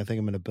spring, I think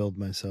I'm going to build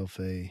myself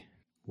a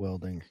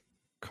welding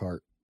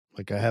cart.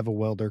 Like I have a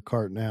welder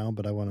cart now,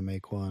 but I want to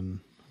make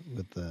one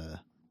with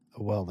a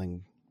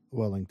welding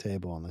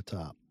table on the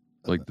top.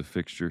 like the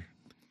fixture.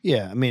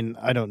 Yeah, I mean,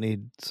 I don't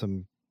need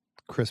some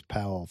Chris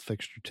Powell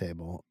fixture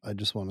table. I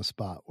just want a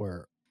spot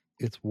where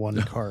it's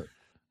one cart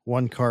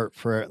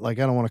for like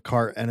I don't want a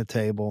cart and a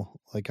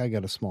table. Like I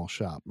got a small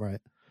shop, right?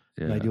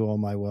 And I Yeah. do all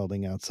my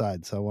welding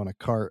outside, so I want a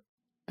cart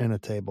and a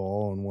table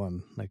all in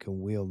one. I can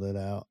wheel it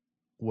out,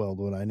 weld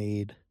what I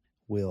need,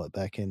 wheel it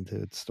back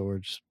into its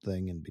storage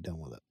thing, and be done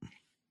with it.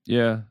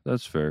 Yeah,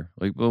 that's fair.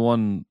 Like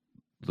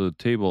the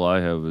table I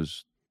have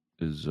is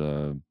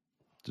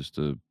just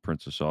a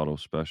Princess Auto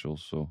special,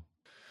 so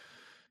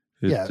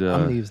Yeah, it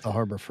I'm gonna use the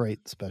Harbor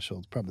Freight special.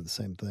 It's probably the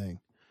same thing.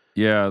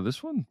 yeah,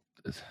 this one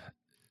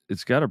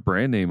it's got a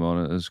brand name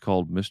on it. It's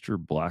called Mr.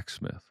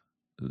 Blacksmith.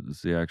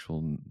 It's the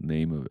actual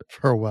name of it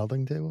For a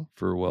welding table?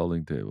 for a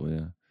welding table,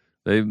 yeah.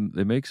 They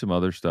make some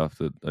other stuff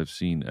that I've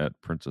seen at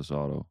Princess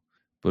Auto,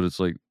 but it's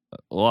like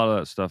a lot of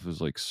that stuff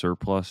is like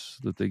surplus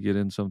that they get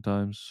in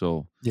sometimes.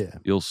 So Yeah.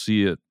 you'll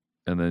see it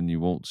and then you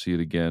won't see it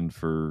again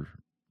for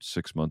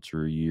 6 months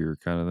or a year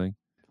kind of thing.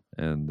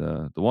 And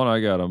the one I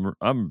got,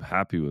 I'm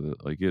happy with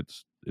it. Like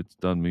it's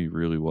done me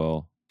really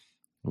well.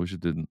 I wish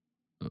it didn't.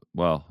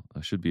 Well,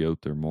 I should be out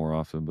there more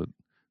often, but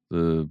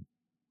the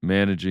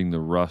managing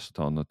the rust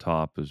on the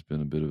top has been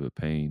a bit of a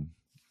pain.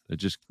 It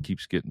just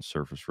keeps getting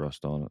surface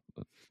rust on it.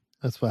 But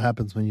That's what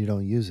happens when you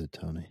don't use it,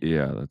 Tony.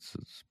 yeah, that's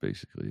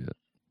basically it.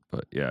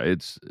 But yeah,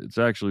 it's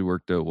actually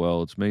worked out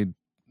well. It's made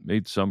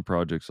some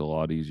projects a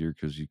lot easier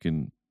because you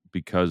can,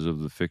 because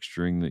of the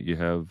fixturing that you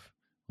have,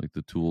 like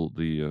the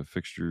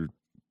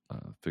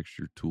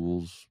fixture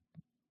tools,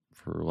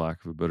 for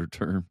lack of a better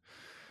term,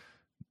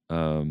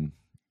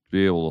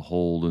 be able to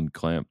hold and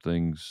clamp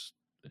things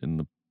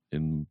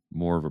in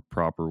more of a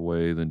proper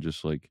way than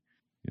just like,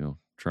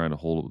 trying to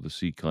hold it with a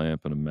C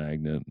clamp and a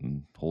magnet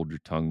and hold your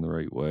tongue the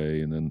right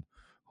way and then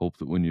hope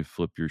that when you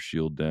flip your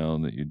shield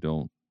down that you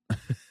don't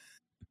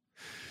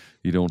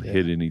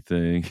hit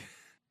anything.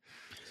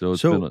 So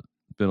it's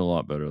been a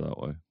lot better that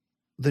way.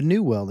 The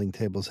new welding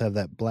tables have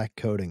that black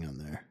coating on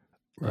there,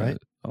 right?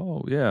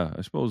 Oh yeah,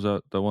 I suppose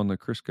that the one that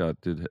Chris got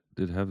did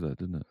have that,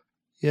 didn't it?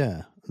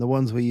 Yeah, the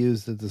ones we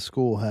used at the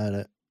school had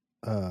it.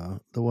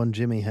 The one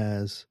Jimmy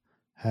has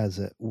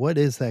it. What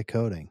is that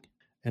coating?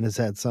 And is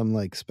that some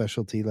like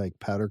specialty like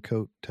powder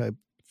coat type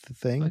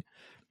thing?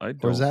 I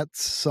don't. Or is that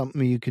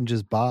something you can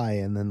just buy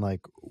and then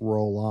like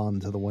roll on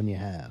to the one you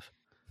have?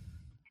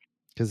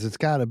 Because it's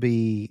got to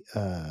be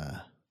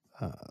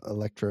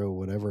electro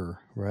whatever,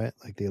 right?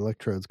 Like the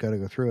electrode's got to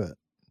go through it.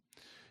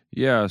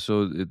 Yeah,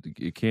 so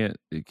it can't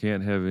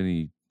have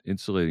any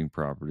insulating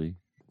property,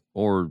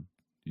 or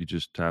you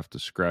just have to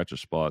scratch a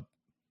spot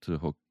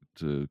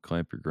to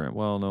clamp your ground.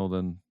 Well, no,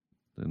 then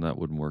that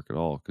wouldn't work at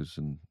all because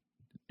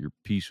your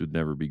piece would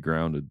never be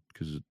grounded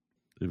because if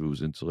it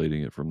was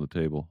insulating it from the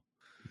table.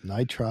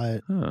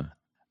 Nitride. Huh.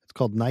 It's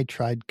called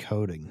nitride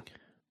coating.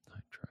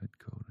 Nitride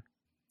coating.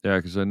 Yeah,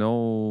 because I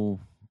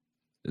know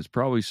it's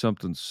probably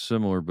something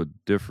similar but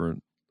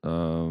different.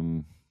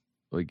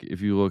 Like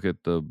if you look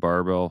at the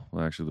barbell,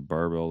 actually the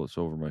barbell that's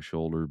over my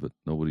shoulder, but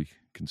nobody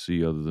can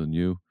see other than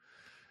you,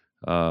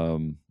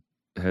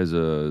 has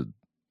a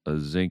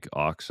zinc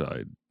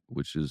oxide,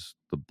 which is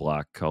the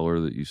black color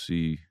that you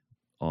see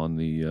on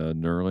the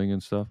knurling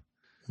and stuff.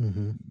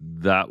 Mm-hmm.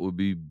 That would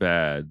be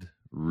bad,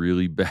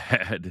 really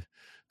bad,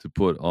 to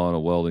put on a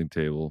welding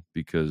table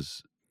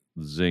because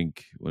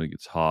zinc, when it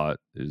gets hot,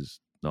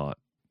 is not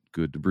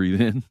good to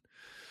breathe in.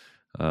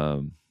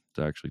 It's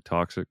actually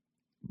toxic.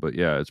 But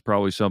yeah, it's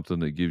probably something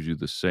that gives you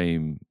the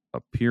same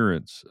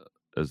appearance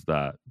as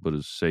that, but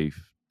is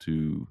safe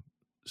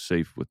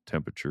with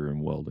temperature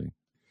and welding.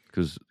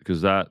 Because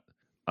that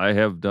I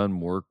have done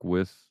work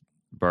with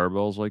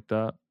barbells like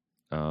that,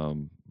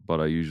 but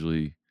I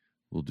usually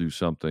will do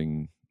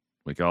something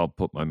like I'll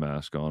put my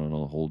mask on and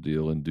the whole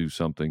deal and do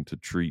something to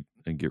treat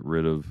and get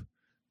rid of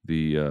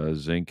the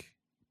zinc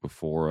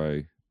before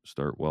I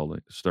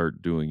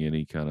start doing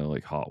any kind of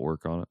like hot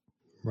work on it.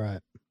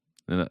 Right.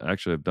 And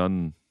actually,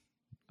 I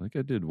think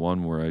I did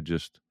one where I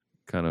just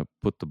kind of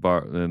put the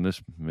bar, and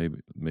this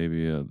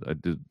maybe I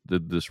did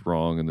this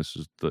wrong, and this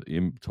is the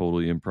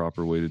totally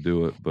improper way to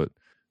do it, but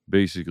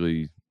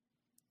basically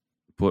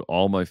put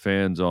all my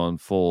fans on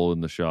full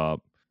in the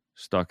shop,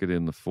 stuck it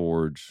in the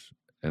forge,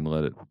 and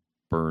let it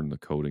burn the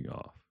coating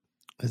off.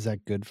 Is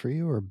that good for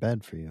you or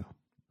bad for you?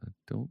 I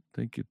don't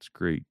think it's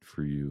great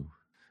for you.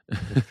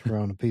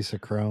 Throwing a piece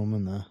of chrome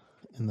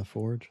in the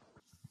forge.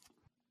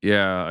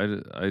 Yeah,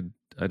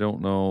 I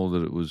don't know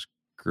that it was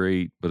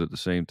great, but at the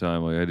same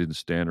time, like I didn't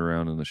stand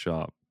around in the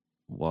shop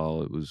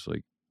while it was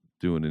like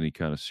doing any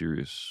kind of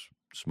serious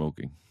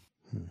smoking.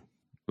 Hmm.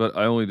 But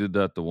I only did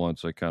that the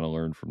once. I kind of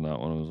learned from that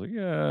one. I was like,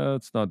 yeah,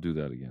 let's not do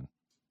that again.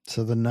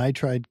 So the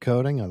nitride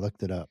coating, I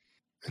looked it up.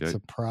 It's Okay.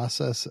 a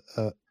process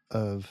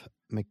of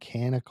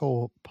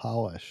mechanical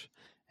polish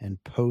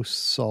and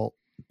post-salt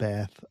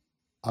bath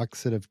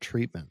oxidative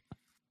treatment.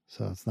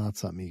 So it's not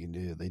something you can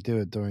do. They do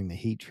it during the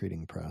heat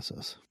treating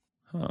process.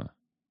 Huh.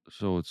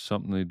 So it's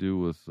something they do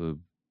with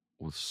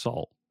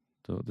salt.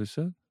 Is that what they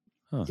said?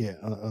 Huh. Yeah,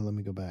 let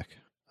me go back.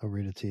 I'll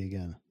read it to you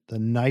again. The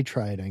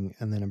nitriding,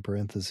 and then in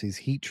parentheses,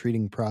 heat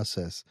treating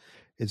process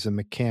is a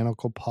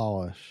mechanical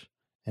polish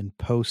and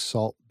post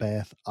salt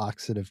bath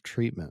oxidative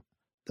treatment.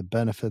 The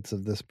benefits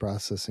of this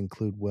process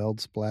include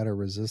weld splatter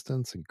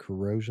resistance and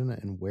corrosion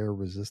and wear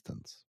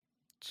resistance.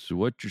 So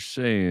what you're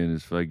saying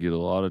is if I get a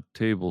lot of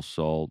table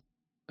salt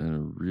and a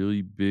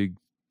really big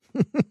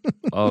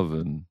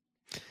oven.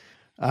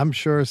 I'm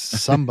sure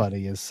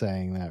somebody is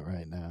saying that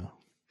right now.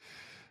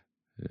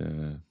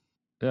 Yeah.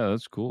 Yeah,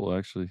 that's cool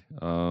actually.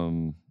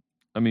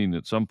 I mean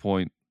at some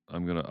point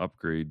I'm gonna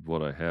upgrade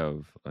what I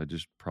have. I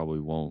just probably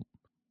won't.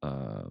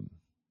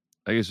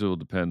 I guess it will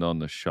depend on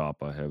the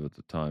shop I have at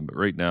the time. But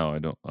right now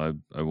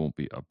I won't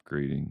be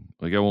upgrading.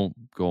 Like I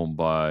won't go and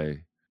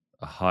buy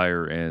a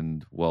higher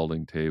end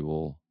welding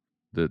table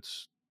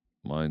that's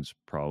mine's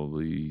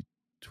probably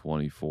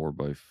 24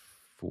 by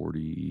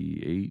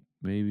 48,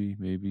 maybe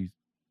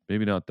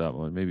not that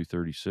one, maybe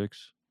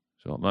 36.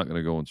 So I'm not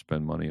gonna go and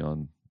spend money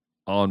on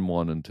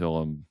one until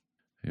I'm,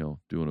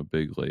 doing a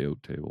big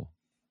layout table.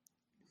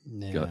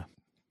 Yeah.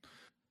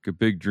 Got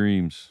big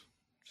dreams,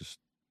 just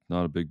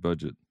not a big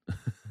budget.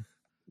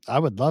 I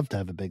would love to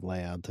have a big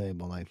layout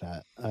table like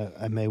that.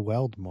 I may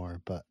weld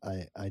more, but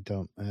I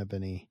don't have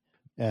any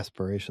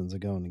aspirations of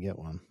going to get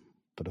one.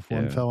 But if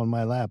one Yeah. fell in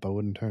my lap, I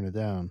wouldn't turn it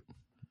down.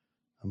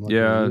 I'm looking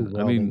at Yeah, you, I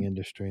welding mean,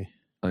 industry.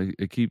 I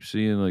keep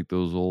seeing like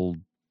those old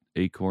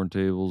acorn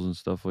tables and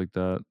stuff like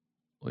that,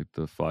 like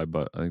the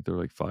I think they're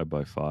like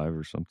 5x5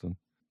 or something.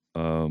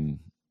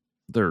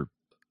 They're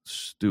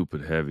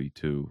stupid heavy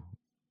too.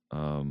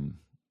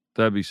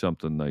 That'd be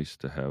something nice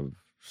to have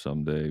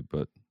someday,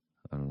 but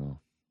I don't know.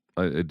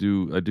 I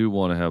do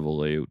want to have a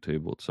layout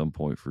table at some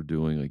point for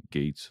doing like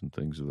gates and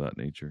things of that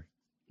nature.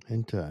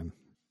 In time.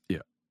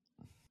 Yeah.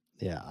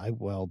 Yeah, I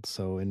weld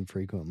so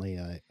infrequently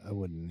I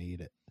wouldn't need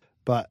it.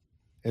 But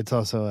it's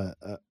also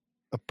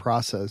a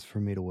process for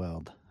me to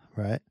weld,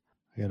 right?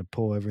 I gotta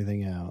pull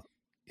everything out.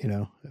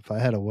 If I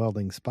had a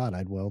welding spot,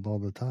 I'd weld all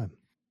the time.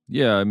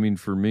 Yeah, I mean,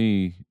 for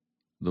me,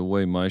 the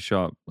way my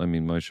shop's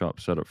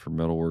set up for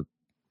metalwork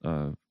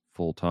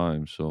full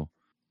time. So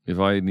if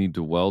I need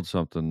to weld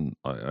something,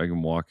 I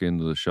can walk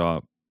into the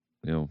shop,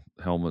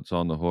 helmet's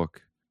on the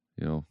hook,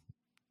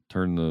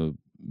 turn the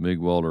MIG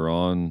welder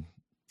on,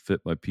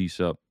 fit my piece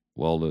up,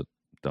 weld it,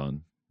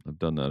 done. I've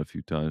done that a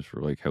few times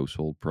for like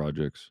household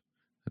projects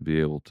and be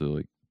able to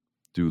like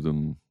do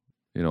them,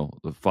 the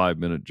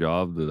 5-minute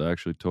job that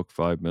actually took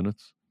 5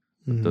 minutes.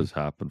 That Mhm. does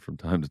happen from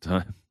time to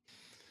time.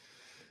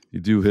 You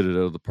do hit it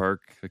out of the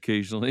park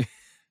occasionally.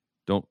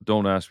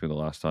 Don't ask me the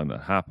last time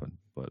that happened,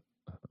 but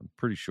I'm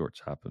pretty sure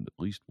it's happened at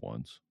least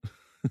once.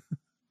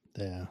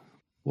 Yeah.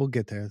 We'll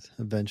get there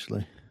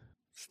eventually.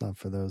 It's not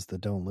for those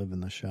that don't live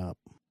in the shop.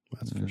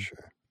 That's for Yeah.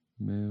 sure.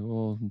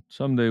 Well,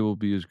 someday we'll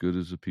be as good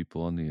as the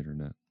people on the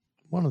internet.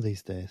 One of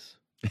these days.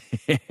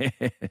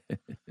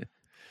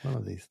 One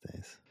of these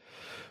days.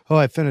 Oh,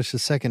 I finished the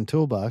second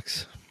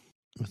toolbox.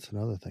 That's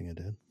another thing I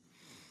did.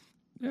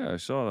 Yeah, I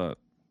saw that.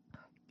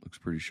 Looks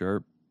pretty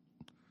sharp.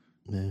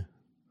 Yeah.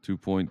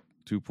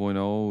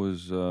 2.0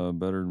 is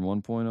better than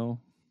 1.0.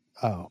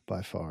 Oh,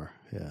 by far.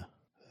 Yeah.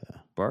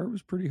 Bar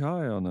was pretty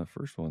high on that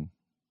first one.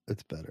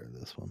 It's better,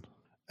 this one.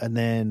 And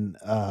then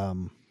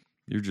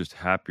You're just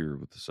happier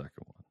with the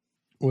second one.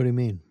 What do you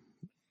mean?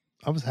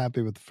 I was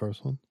happy with the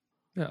first one.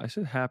 Yeah, I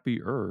said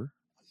happier.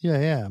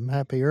 Yeah, I'm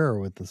happier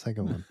with the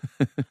second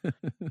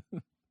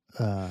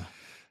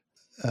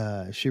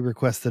one. She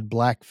requested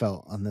black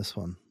felt on this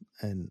one,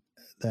 and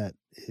that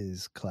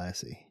is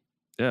classy.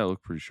 Yeah, it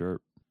looked pretty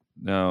sharp.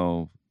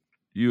 Now,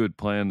 you had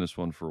planned this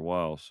one for a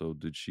while, so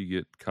did she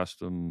get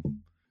custom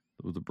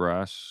with the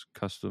brass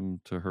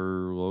custom to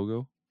her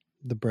logo?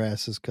 The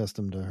brass is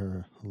custom to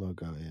her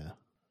logo, yeah.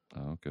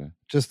 Oh, okay.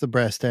 Just the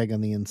brass tag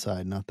on the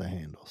inside, not the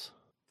handles.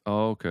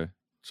 Oh, okay.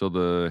 So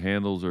the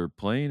handles are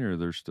plain or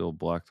they're still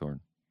blackthorn?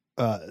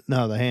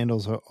 No, the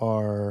handles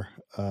are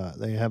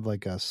they have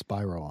like a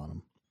spiral on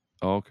them.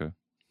 Oh, okay.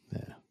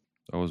 Yeah.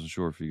 I wasn't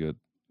sure if you got,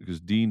 because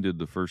Dean did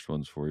the first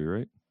ones for you,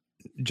 right?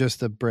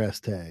 Just a brass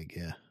tag,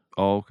 yeah.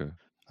 Oh, okay.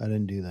 I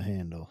didn't do the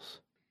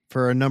handles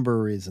for a number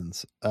of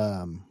reasons.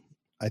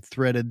 I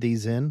threaded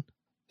these in,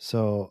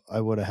 so I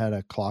would have had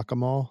to clock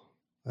them all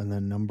and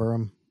then number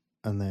them,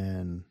 and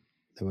then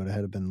they would have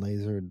had to been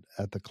lasered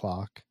at the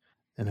clock.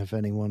 And if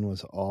anyone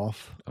was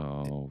off,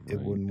 it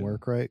wouldn't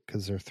work right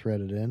because they're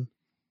threaded in.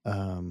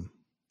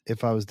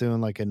 If I was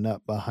doing like a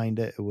nut behind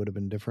it, it would have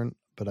been different.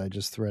 But I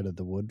just threaded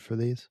the wood for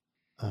these.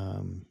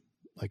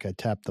 Like I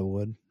tapped the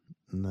wood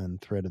and then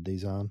threaded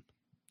these on.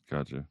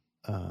 Gotcha.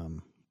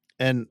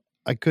 And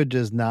I could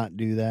just not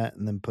do that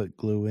and then put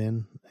glue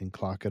in and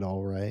clock it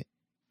all right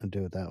and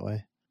do it that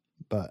way.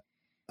 But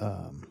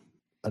I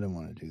didn't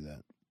want to do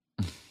that.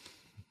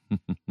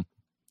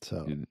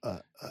 So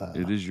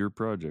it is your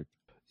project.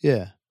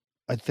 Yeah.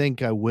 I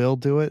think I will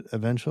do it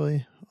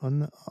eventually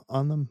on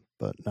them,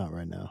 but not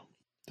right now.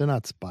 They're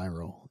not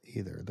spiral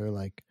either. They're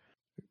like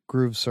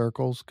groove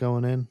circles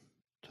going in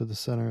to the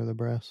center of the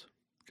brass.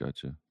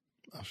 Gotcha.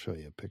 I'll show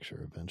you a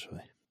picture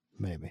eventually.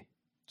 Maybe.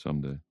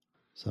 Someday.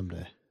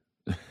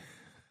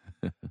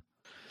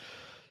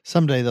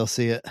 Someday they'll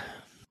see it. All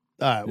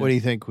right. Yeah. What do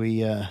you think?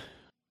 We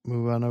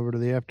move on over to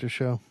the after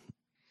show?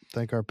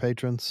 Thank our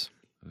patrons.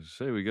 I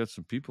say we got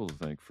some people to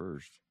thank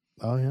first.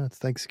 Oh, yeah. It's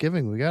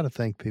Thanksgiving. We got to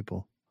thank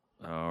people.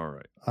 All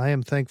right. I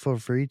am thankful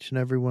for each and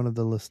every one of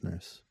the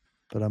listeners,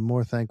 but I'm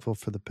more thankful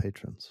for the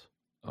patrons.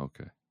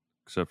 Okay.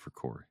 Except for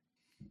Corey.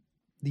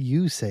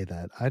 You say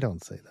that. I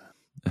don't say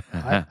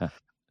that.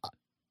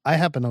 I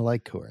happen to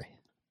like Corey.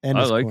 And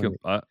I like him.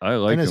 I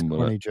like him, but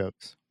corny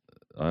jokes.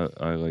 I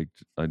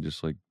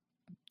just like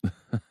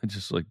I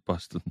just like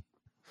bust him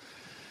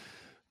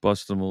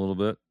a little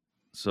bit.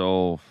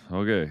 So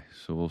okay,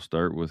 so we'll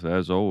start with,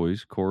 as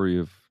always, Corey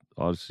of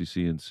Odyssey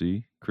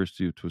CNC,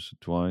 Christy of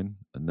Twisted Twine,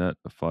 Annette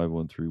of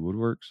 513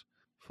 Woodworks,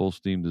 Full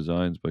Steam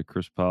Designs by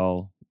Chris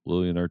Powell,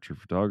 Lillian Archer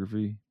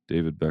Photography,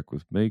 David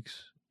Beckwith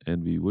Makes,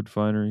 NV Wood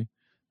Finery,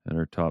 and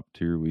our top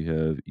tier we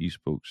have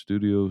Eastpoke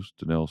Studios,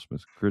 Danelle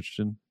Smith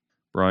Christian,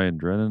 Brian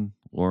Drennan,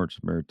 Lawrence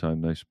of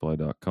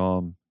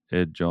MaritimeNiceSupply.com,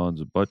 Ed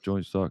Johns of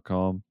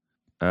ButtJoints.com,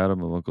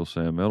 Adam of Uncle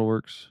Sam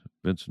Metalworks,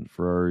 Vincent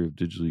Ferrari of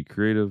Digitally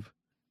Creative,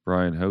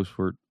 Brian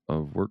Housewort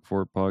of Work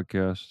For It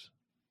Podcast,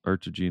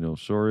 Artagino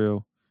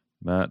Sorio,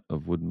 Matt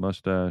of Wooden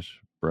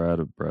Mustache, Brad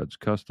of Brad's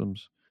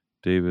Customs,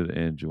 David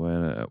and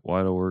Joanna at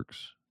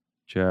Widoworks,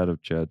 Chad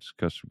of Chad's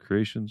Custom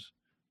Creations,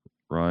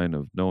 Ryan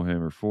of No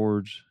Hammer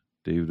Forge,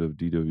 David of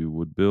DW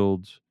Wood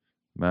Builds,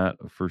 Matt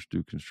of First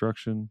Do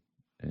Construction,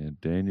 and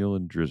Daniel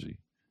and Drizzy.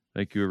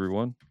 Thank you,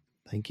 everyone.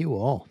 Thank you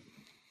all.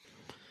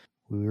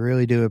 We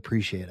really do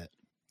appreciate it.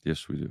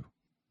 Yes, we do.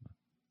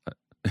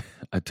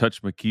 I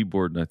touched my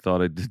keyboard and I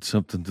thought I did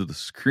something to the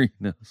screen.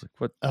 I was like,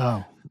 what?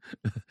 Oh,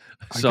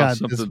 I got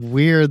something. This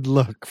weird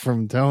look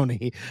from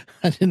Tony.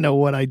 I didn't know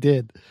what I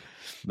did.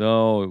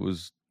 No,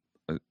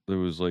 there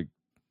was like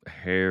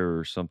hair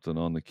or something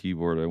on the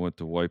keyboard. I went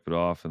to wipe it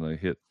off and I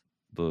hit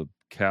the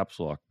caps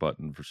lock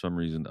button. For some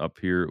reason up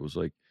here, it was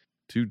like,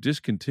 to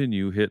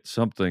discontinue, hit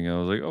something. I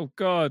was like, oh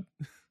God,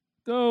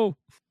 no.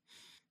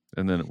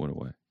 And then it went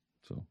away.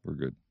 So we're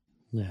good.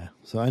 Yeah.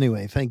 So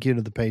anyway, thank you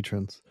to the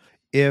patrons.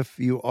 If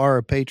you are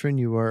a patron,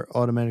 you are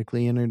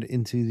automatically entered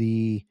into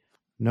the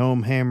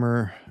Gnome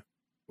Hammer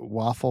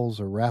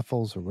waffles or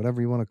raffles or whatever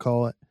you want to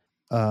call it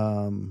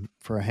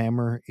for a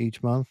hammer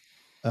each month.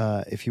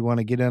 If you want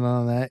to get in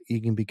on that,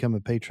 you can become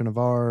a patron of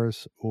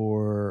ours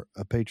or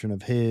a patron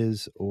of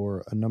his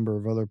or a number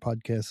of other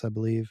podcasts, I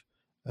believe.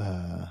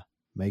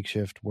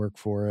 Makeshift, Work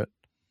For It,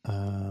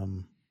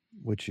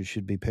 which you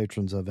should be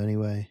patrons of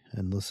anyway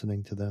and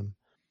listening to them.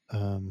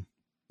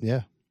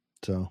 Yeah.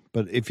 So,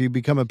 but if you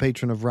become a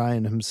patron of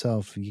Ryan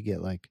himself, you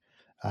get like,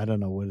 I don't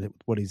know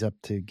what he's up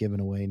to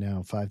giving away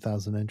now,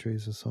 5,000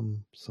 entries or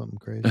something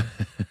crazy.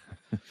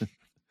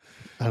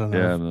 I don't know.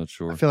 Yeah, I'm not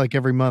sure. I feel like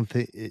every month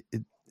it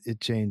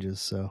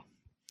changes. So,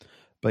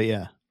 but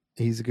yeah,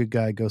 he's a good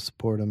guy. Go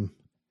support him.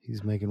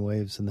 He's making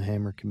waves in the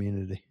hammer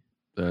community.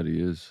 That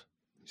he is.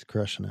 He's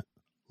crushing it,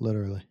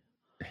 literally.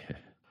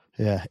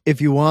 Yeah.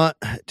 If you want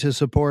to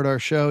support our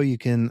show, you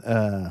can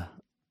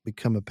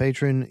become a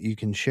patron. You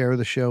can share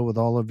the show with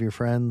all of your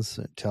friends.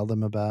 Tell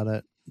them about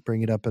it.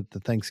 Bring it up at the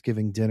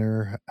Thanksgiving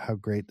dinner. How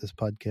great this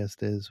podcast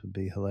is would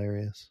be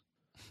hilarious.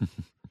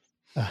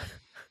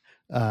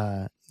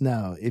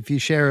 No, if you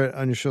share it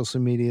on your social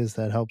medias,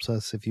 that helps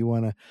us. If you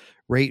want to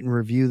rate and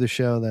review the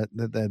show,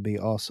 that'd be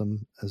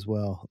awesome as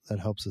well. That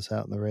helps us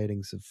out in the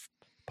ratings of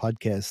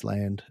podcast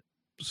land.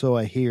 So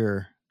I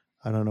hear.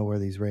 I don't know where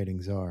these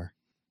ratings are,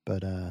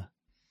 but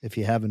if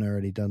you haven't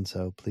already done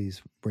so,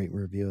 please rate and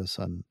review us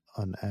on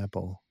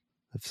Apple.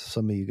 If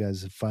some of you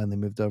guys have finally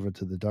moved over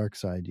to the dark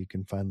side, you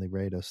can finally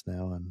rate us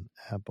now on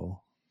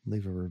Apple.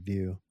 Leave a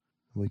review.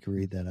 We can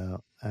read that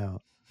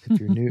out. If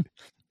you're new,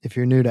 if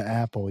you're new to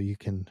Apple, you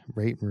can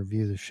rate and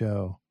review the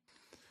show.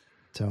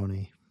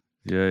 Tony,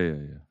 Yeah.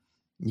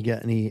 you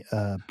got any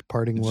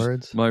parting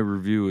words? My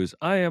review is,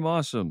 I am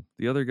awesome.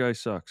 The other guy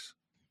sucks.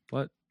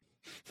 What?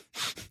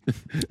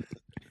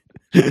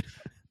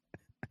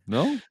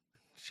 No?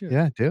 Shit.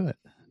 Yeah, do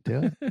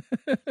it.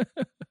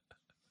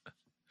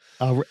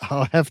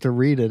 I'll have to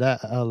read it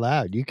out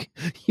loud.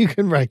 You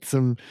can write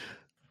some.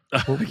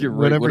 I can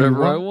write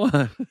whatever I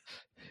want.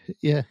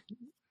 Yeah.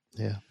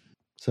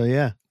 So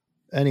yeah.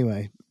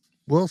 Anyway,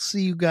 we'll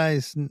see you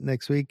guys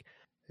next week.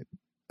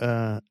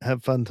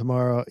 Have fun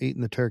tomorrow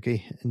eating the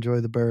turkey.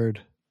 Enjoy the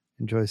bird.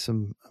 Enjoy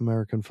some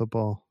American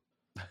football.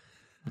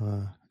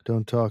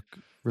 Don't talk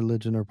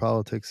religion or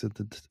politics at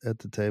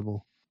the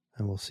table.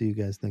 And we'll see you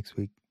guys next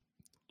week.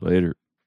 Later.